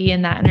just like be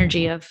in that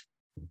energy of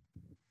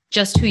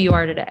just who you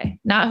are today,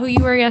 not who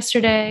you were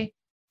yesterday,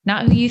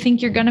 not who you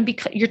think you're going to be,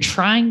 you're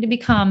trying to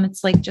become.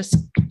 It's like, just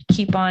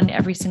keep on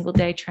every single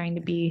day trying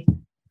to be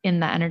in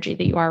that energy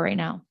that you are right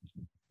now.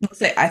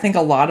 I think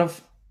a lot of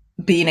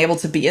being able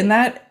to be in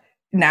that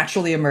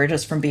naturally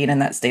emerges from being in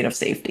that state of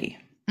safety.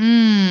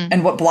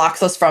 And what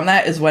blocks us from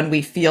that is when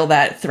we feel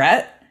that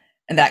threat,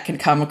 and that can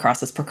come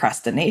across as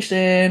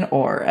procrastination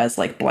or as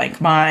like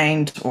blank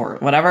mind or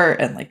whatever,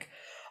 and like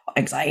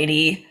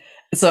anxiety.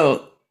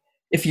 So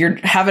if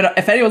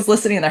anyone's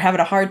listening and they're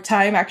having a hard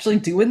time actually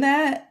doing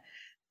that,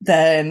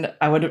 then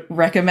I would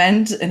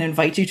recommend and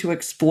invite you to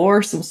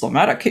explore some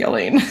somatic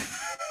healing.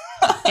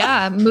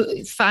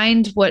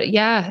 Find what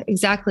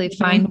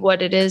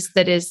it is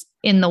that is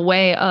in the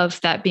way of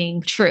that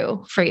being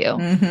true for you.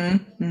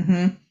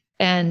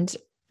 And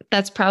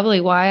that's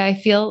probably why I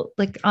feel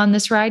like on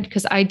this ride,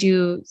 because I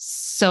do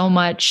so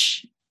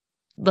much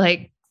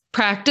like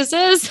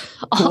practices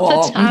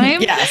all the time.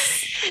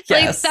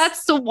 Like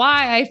that's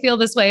why I feel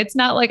this way. It's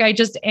not like I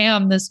just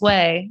am this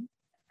way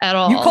at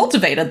all. You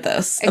cultivated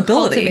this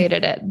ability.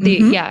 Cultivated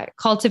it.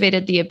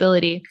 Cultivated the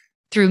ability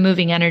through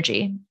moving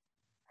energy.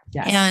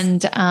 Yes.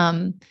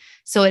 And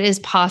so it is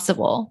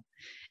possible,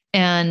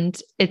 and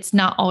it's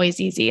not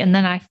always easy. And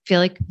then I feel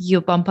like you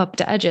bump up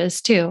to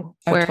edges too,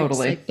 where it's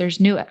like there's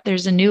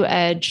a new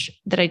edge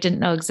that I didn't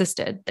know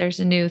existed. There's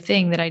a new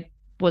thing that I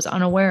was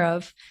unaware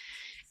of,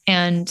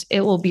 and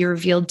it will be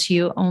revealed to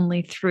you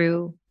only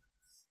through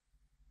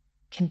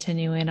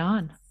continuing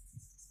on.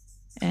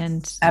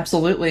 And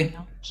absolutely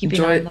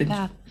keeping on the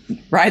path.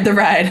 Ride the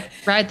ride,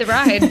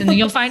 and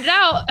you'll find it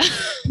out.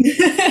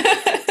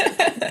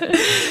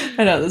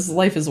 I know, this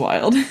life is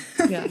wild.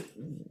 Yeah.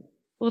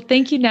 Well,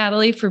 thank you,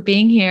 Natalie, for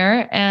being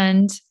here.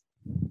 And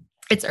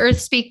it's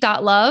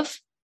earthspeak.love.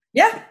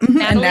 Yeah.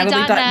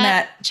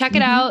 Natalie.net. Check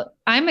it out.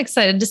 I'm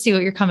excited to see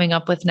what you're coming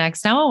up with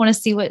next. Now I want to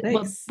see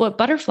what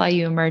butterfly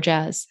you emerge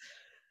as.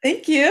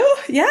 Thank you.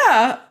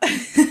 Yeah.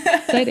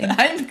 Exciting.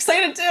 I'm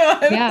excited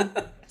too. Yeah.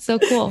 So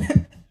cool.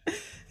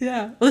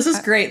 Yeah. Well, this is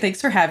great.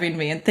 Thanks for having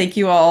me. And thank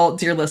you all,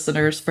 dear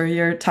listeners, for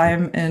your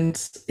time. And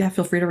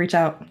feel free to reach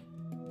out.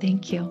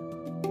 Thank you.